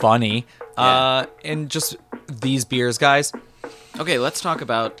 Yeah. funny, Yeah. and just these beers, guys. Okay, let's talk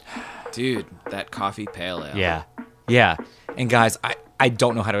about, dude, that coffee pale ale. Yeah. And guys, I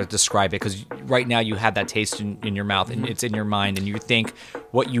don't know how to describe it because right now you have that taste in your mouth and it's in your mind and you think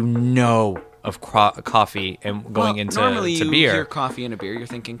what you know of coffee and going into normally to you beer. hear coffee in a beer, you're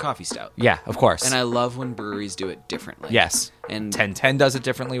thinking coffee stout. Yeah, of course. And I love when breweries do it differently. Yes. And 1010 does it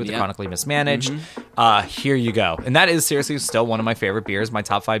differently with the Yep. Chronically Mismanaged. Here you go. And that is seriously still one of my favorite beers, my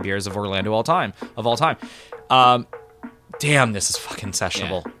top 5 beers of Orlando all time. Damn, this is fucking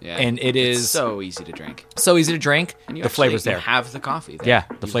sessionable. Yeah. And it It's is so easy to drink. so easy to drink. And you The flavor's you there. have the coffee there. Yeah,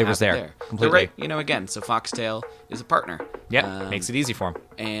 the You flavor's have it there. They're Completely. right, again, so Foxtail is a partner. Yeah, makes it easy for them.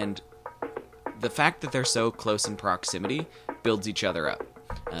 And the fact that they're so close in proximity builds each other up.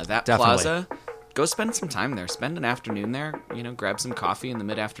 That Definitely. plaza, go spend some time there. Spend an afternoon there. Grab some coffee in the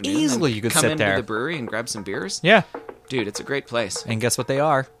mid-afternoon. Easily then you could come sit into there. the brewery and grab some beers. Yeah. Dude, it's a great place. And guess what they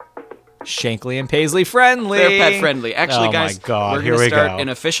are? Shankly and Paisley friendly. They're pet friendly. Actually, oh guys, my God, we're here going we to start go. an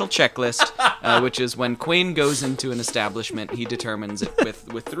official checklist, which is when Quain goes into an establishment, he determines it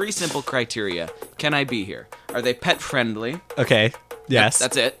with 3 simple criteria. Can I be here? Are they pet friendly? Okay. Yes.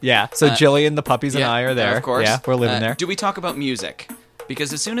 That's it. Yeah. So Jillian, the puppies, and I are there. Of course. Yeah, we're living there. Do we talk about music?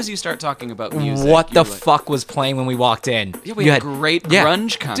 Because as soon as you start talking about music, What the you're like, fuck was playing when we walked in? Yeah, we You had great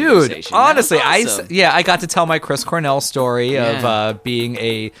grunge conversation. Dude, That was honestly, awesome. I got to tell my Chris Cornell story Yeah. of being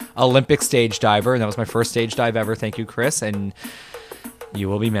a Olympic stage diver, and that was my first stage dive ever. Thank you, Chris, and you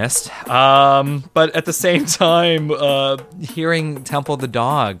will be missed. But at the same time, hearing Temple the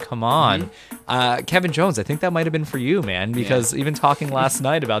Dog, come on. Kevin Jones, I think that might have been for you, man, because even talking last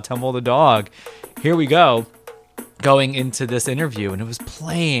night about Temple the Dog, here we go. Going into this interview, and it was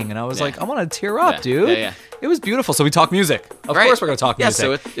playing, and I was like, I want to tear up, Yeah. dude. Yeah. It was beautiful. So we talk music. Of Right. course, we're going to talk Yeah,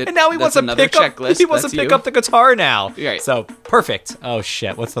 music. so and now he wants that's to another pick up. checklist. He wants to That's pick you. up the guitar now. Right. So perfect. Oh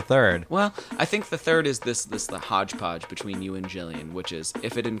shit! What's the third? Well, I think the third is this the hodgepodge between you and Jillian, which is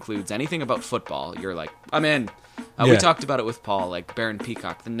if it includes anything about football, you're like, I'm in. Yeah. We talked about it with Paul, like Baron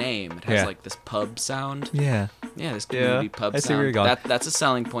Peacock, the name. It has Yeah. like this pub sound. Yeah. Yeah, this community pub I sound. see where you're going. That's a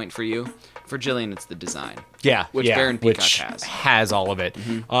selling point for you. For Jillian, it's the design. Yeah, Which yeah, Baron Peacock which has. all of it.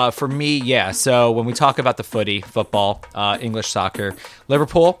 For me, yeah. So when we talk about the football, English soccer,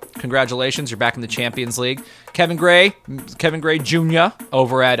 Liverpool, congratulations, you're back in the Champions League. Kevin Gray Jr.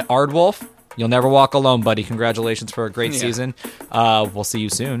 over at Ardwolf. You'll never walk alone, buddy. Congratulations for a great Yeah. season. We'll see you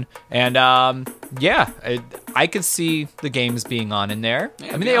soon. And I could see the games being on in there. Yeah, I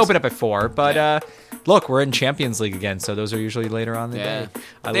it'd mean, be they awesome. open up at 4, but look, we're in Champions League again, so those are usually later on in the Yeah. day.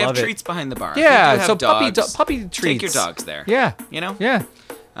 I They love have it. treats behind the bar. Yeah, They do have so dogs. puppy treats. Take your dogs there. Yeah. You know? Yeah.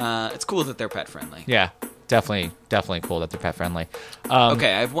 It's cool that they're pet friendly. Yeah. Definitely cool that they're pet friendly.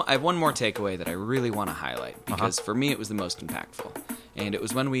 Okay, I have one more takeaway that I really want to highlight because Uh-huh. for me it was the most impactful. And it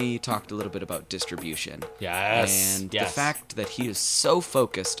was when we talked a little bit about distribution. Yes, And yes. the fact that he is so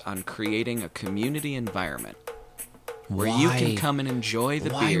focused on creating a community environment where you can Why? come and enjoy the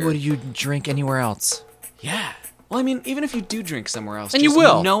Why beer. would you drink anywhere else? Yeah. Well, I mean, even if you do drink somewhere else, And you just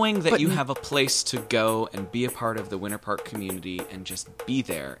will, knowing that but- you have a place to go and be a part of the Winter Park community and just be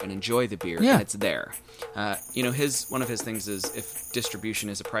there and enjoy the beer, Yeah. and it's there. One of his things is if distribution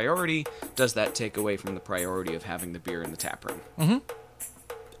is a priority, does that take away from the priority of having the beer in the tap room? Mm-hmm.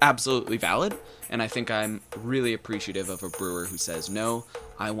 Absolutely valid, and I think I'm really appreciative of a brewer who says, no,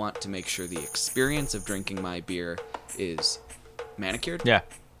 I want to make sure the experience of drinking my beer is manicured, Yeah.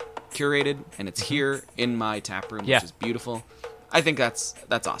 curated, and it's here in my tap room, Yeah. which is beautiful. I think that's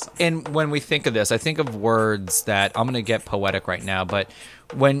awesome. And when we think of this, I think of words that I'm going to get poetic right now, but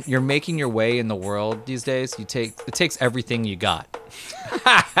when you're making your way in the world these days, it takes everything you got.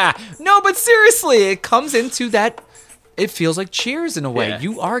 No, but seriously, it comes into that. It feels like Cheers in a way. Yeah.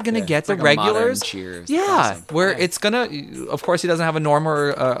 You are going to Yeah. get It's the like a modern regulars. Cheers. Yeah, Awesome. where Yeah. it's going to, of course, he doesn't have a Norm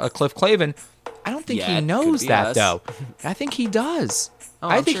or a Cliff Clavin. I don't think Yeah, he it could knows be that, us. though. I think he does. Oh,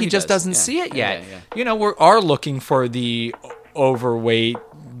 I I'm think sure he he just does. doesn't Yeah. see it Yeah, yet. yeah. You know, we are looking for the overweight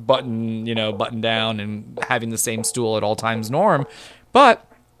button down and having the same stool at all times Norm. But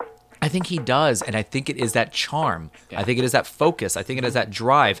I think he does, and I think it is that charm. Yeah. I think it is that focus. I think it is that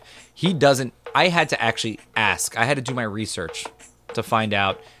drive. He doesn't. I had to actually ask. I had to do my research to find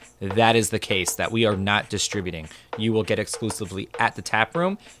out that is the case, that we are not distributing. You will get exclusively at the tap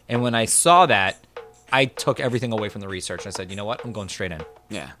room. And when I saw that, I took everything away from the research. And I said, you know what? I'm going straight in.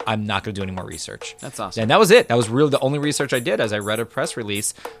 Yeah. I'm not going to do any more research. That's awesome. And that was it. That was really the only research I did, as I read a press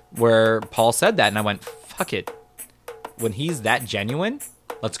release where Paul said that. And I went, fuck it. When he's that genuine,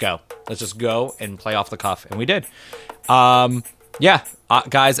 let's go. Let's just go and play off the cuff. And we did.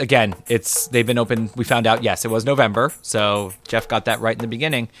 Guys, again, they've been open. We found out, yes, it was November. So Jeff got that right in the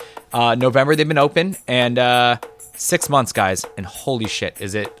beginning. November, they've been open. And 6 months, guys. And holy shit,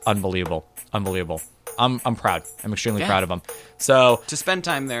 is it unbelievable. Unbelievable. I'm proud. I'm extremely Yeah. proud of them. So To spend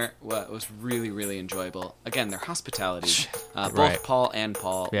time there was really, really enjoyable. Again, their hospitality, both Right. Paul and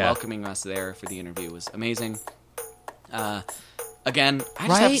Paul Yeah. welcoming us there for the interview was amazing. Again, I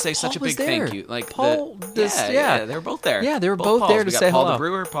just have to say such a Paul was big thank there. you. Like Paul, they were both there. Yeah, they were both Pauls. there to We got say Paul hello. the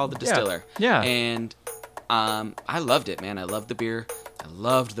brewer, Paul the distiller. Yeah. And I loved it, man. I loved the beer. I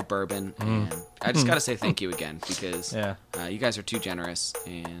loved the bourbon, Mm. and I just got to say thank you again because Yeah. you guys are too generous,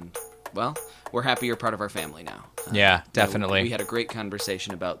 and well, we're happy you're part of our family now. Yeah, definitely. We had a great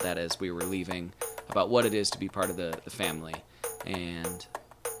conversation about that as we were leaving, about what it is to be part of the family, and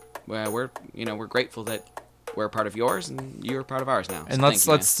well, we're grateful that we're a part of yours and you're a part of ours now. And So let's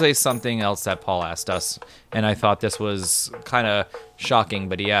thank you, say something else that Paul asked us, and I thought this was kind of shocking,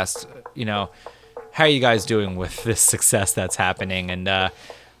 but he asked, how are you guys doing with this success that's happening? And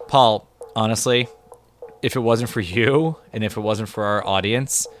Paul, honestly, if it wasn't for you and if it wasn't for our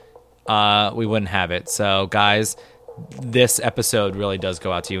audience, we wouldn't have it. So guys, this episode really does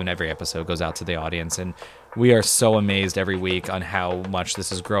go out to you, and every episode goes out to the audience, and we are so amazed every week on how much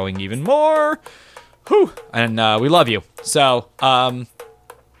this is growing even more. Whew. And we love you. So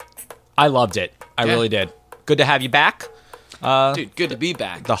I loved it. I Yeah. really did. Good to have you back. Dude, good to be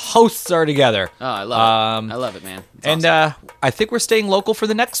back. The hosts are together. Oh, I love it. I love it, man. It's And awesome. I think we're staying local for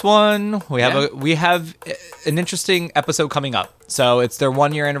the next one. We have Yeah. we have an interesting episode coming up. So it's their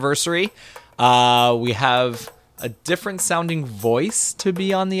 1-year anniversary. We have a different sounding voice to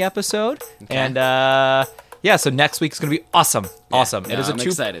be on the episode, and yeah. So next week's gonna be awesome. Awesome. No, I'm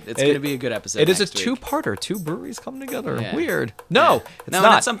excited. It's going to be a good episode. It is a next week. two-parter. Two breweries come together. Yeah. Weird. No, Yeah. it's no,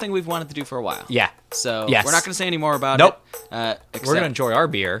 not. it's something we've wanted to do for a while. Yeah. So Yes. we're not going to say any more about Nope. it. We're gonna enjoy our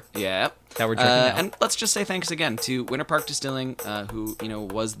beer. Yeah. that we're drinking now. And let's just say thanks again to Winter Park Distilling, who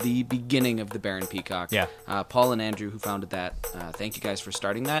was the beginning of the Baron Peacock. Yeah. Paul and Andrew, who founded that. Thank you guys for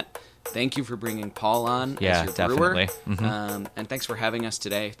starting that. Thank you for bringing Paul on Yeah, as your brewer. definitely. Mm-hmm. And thanks for having us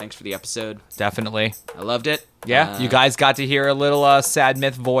today. Thanks for the episode. Definitely. I loved it. Yeah, you guys got to hear a little Sad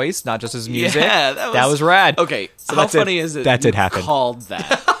Myth voice, not just his music. Yeah, that was rad. Okay, So how that's funny it. is it? That you did happen. Called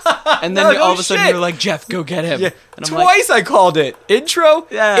that, and then No, all no of a sudden shit. you're like, Jeff, go get him. Yeah, And I'm like, twice I called it intro,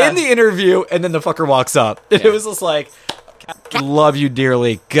 Yeah. in the interview, and then the fucker walks up. And Yeah. it was just like, love you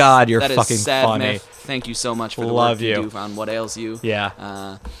dearly. God, you're that is fucking Sad funny. Myth. Thank you so much for the Love work you you. do on What Ails You.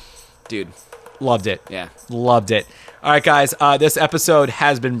 Yeah, Dude. loved it. Yeah. Loved it. All right, guys. This episode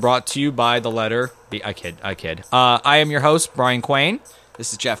has been brought to you by the letter B. I kid. I am your host, Brian Quain.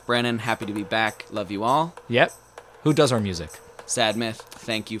 This is Jeff Brennan. Happy to be back. Love you all. Yep. Who does our music? Sad Myth.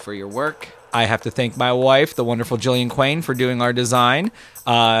 Thank you for your work. I have to thank my wife, the wonderful Jillian Quain, for doing our design.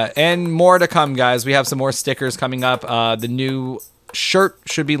 And more to come, guys. We have some more stickers coming up. The new shirt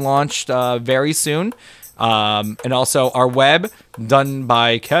should be launched very soon. And also our web, done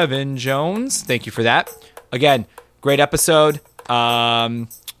by Kevin Jones. Thank you for that. Again, great episode.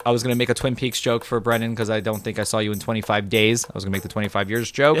 I was going to make a Twin Peaks joke for Brennan because I don't think I saw you in 25 days. I was going to make the 25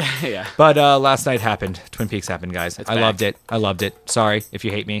 years joke. Yeah. But last night happened. Twin Peaks happened, guys. I back. loved it. I loved it. Sorry if you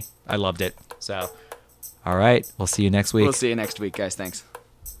hate me. I loved it. So, all right. We'll see you next week. We'll see you next week, guys. Thanks.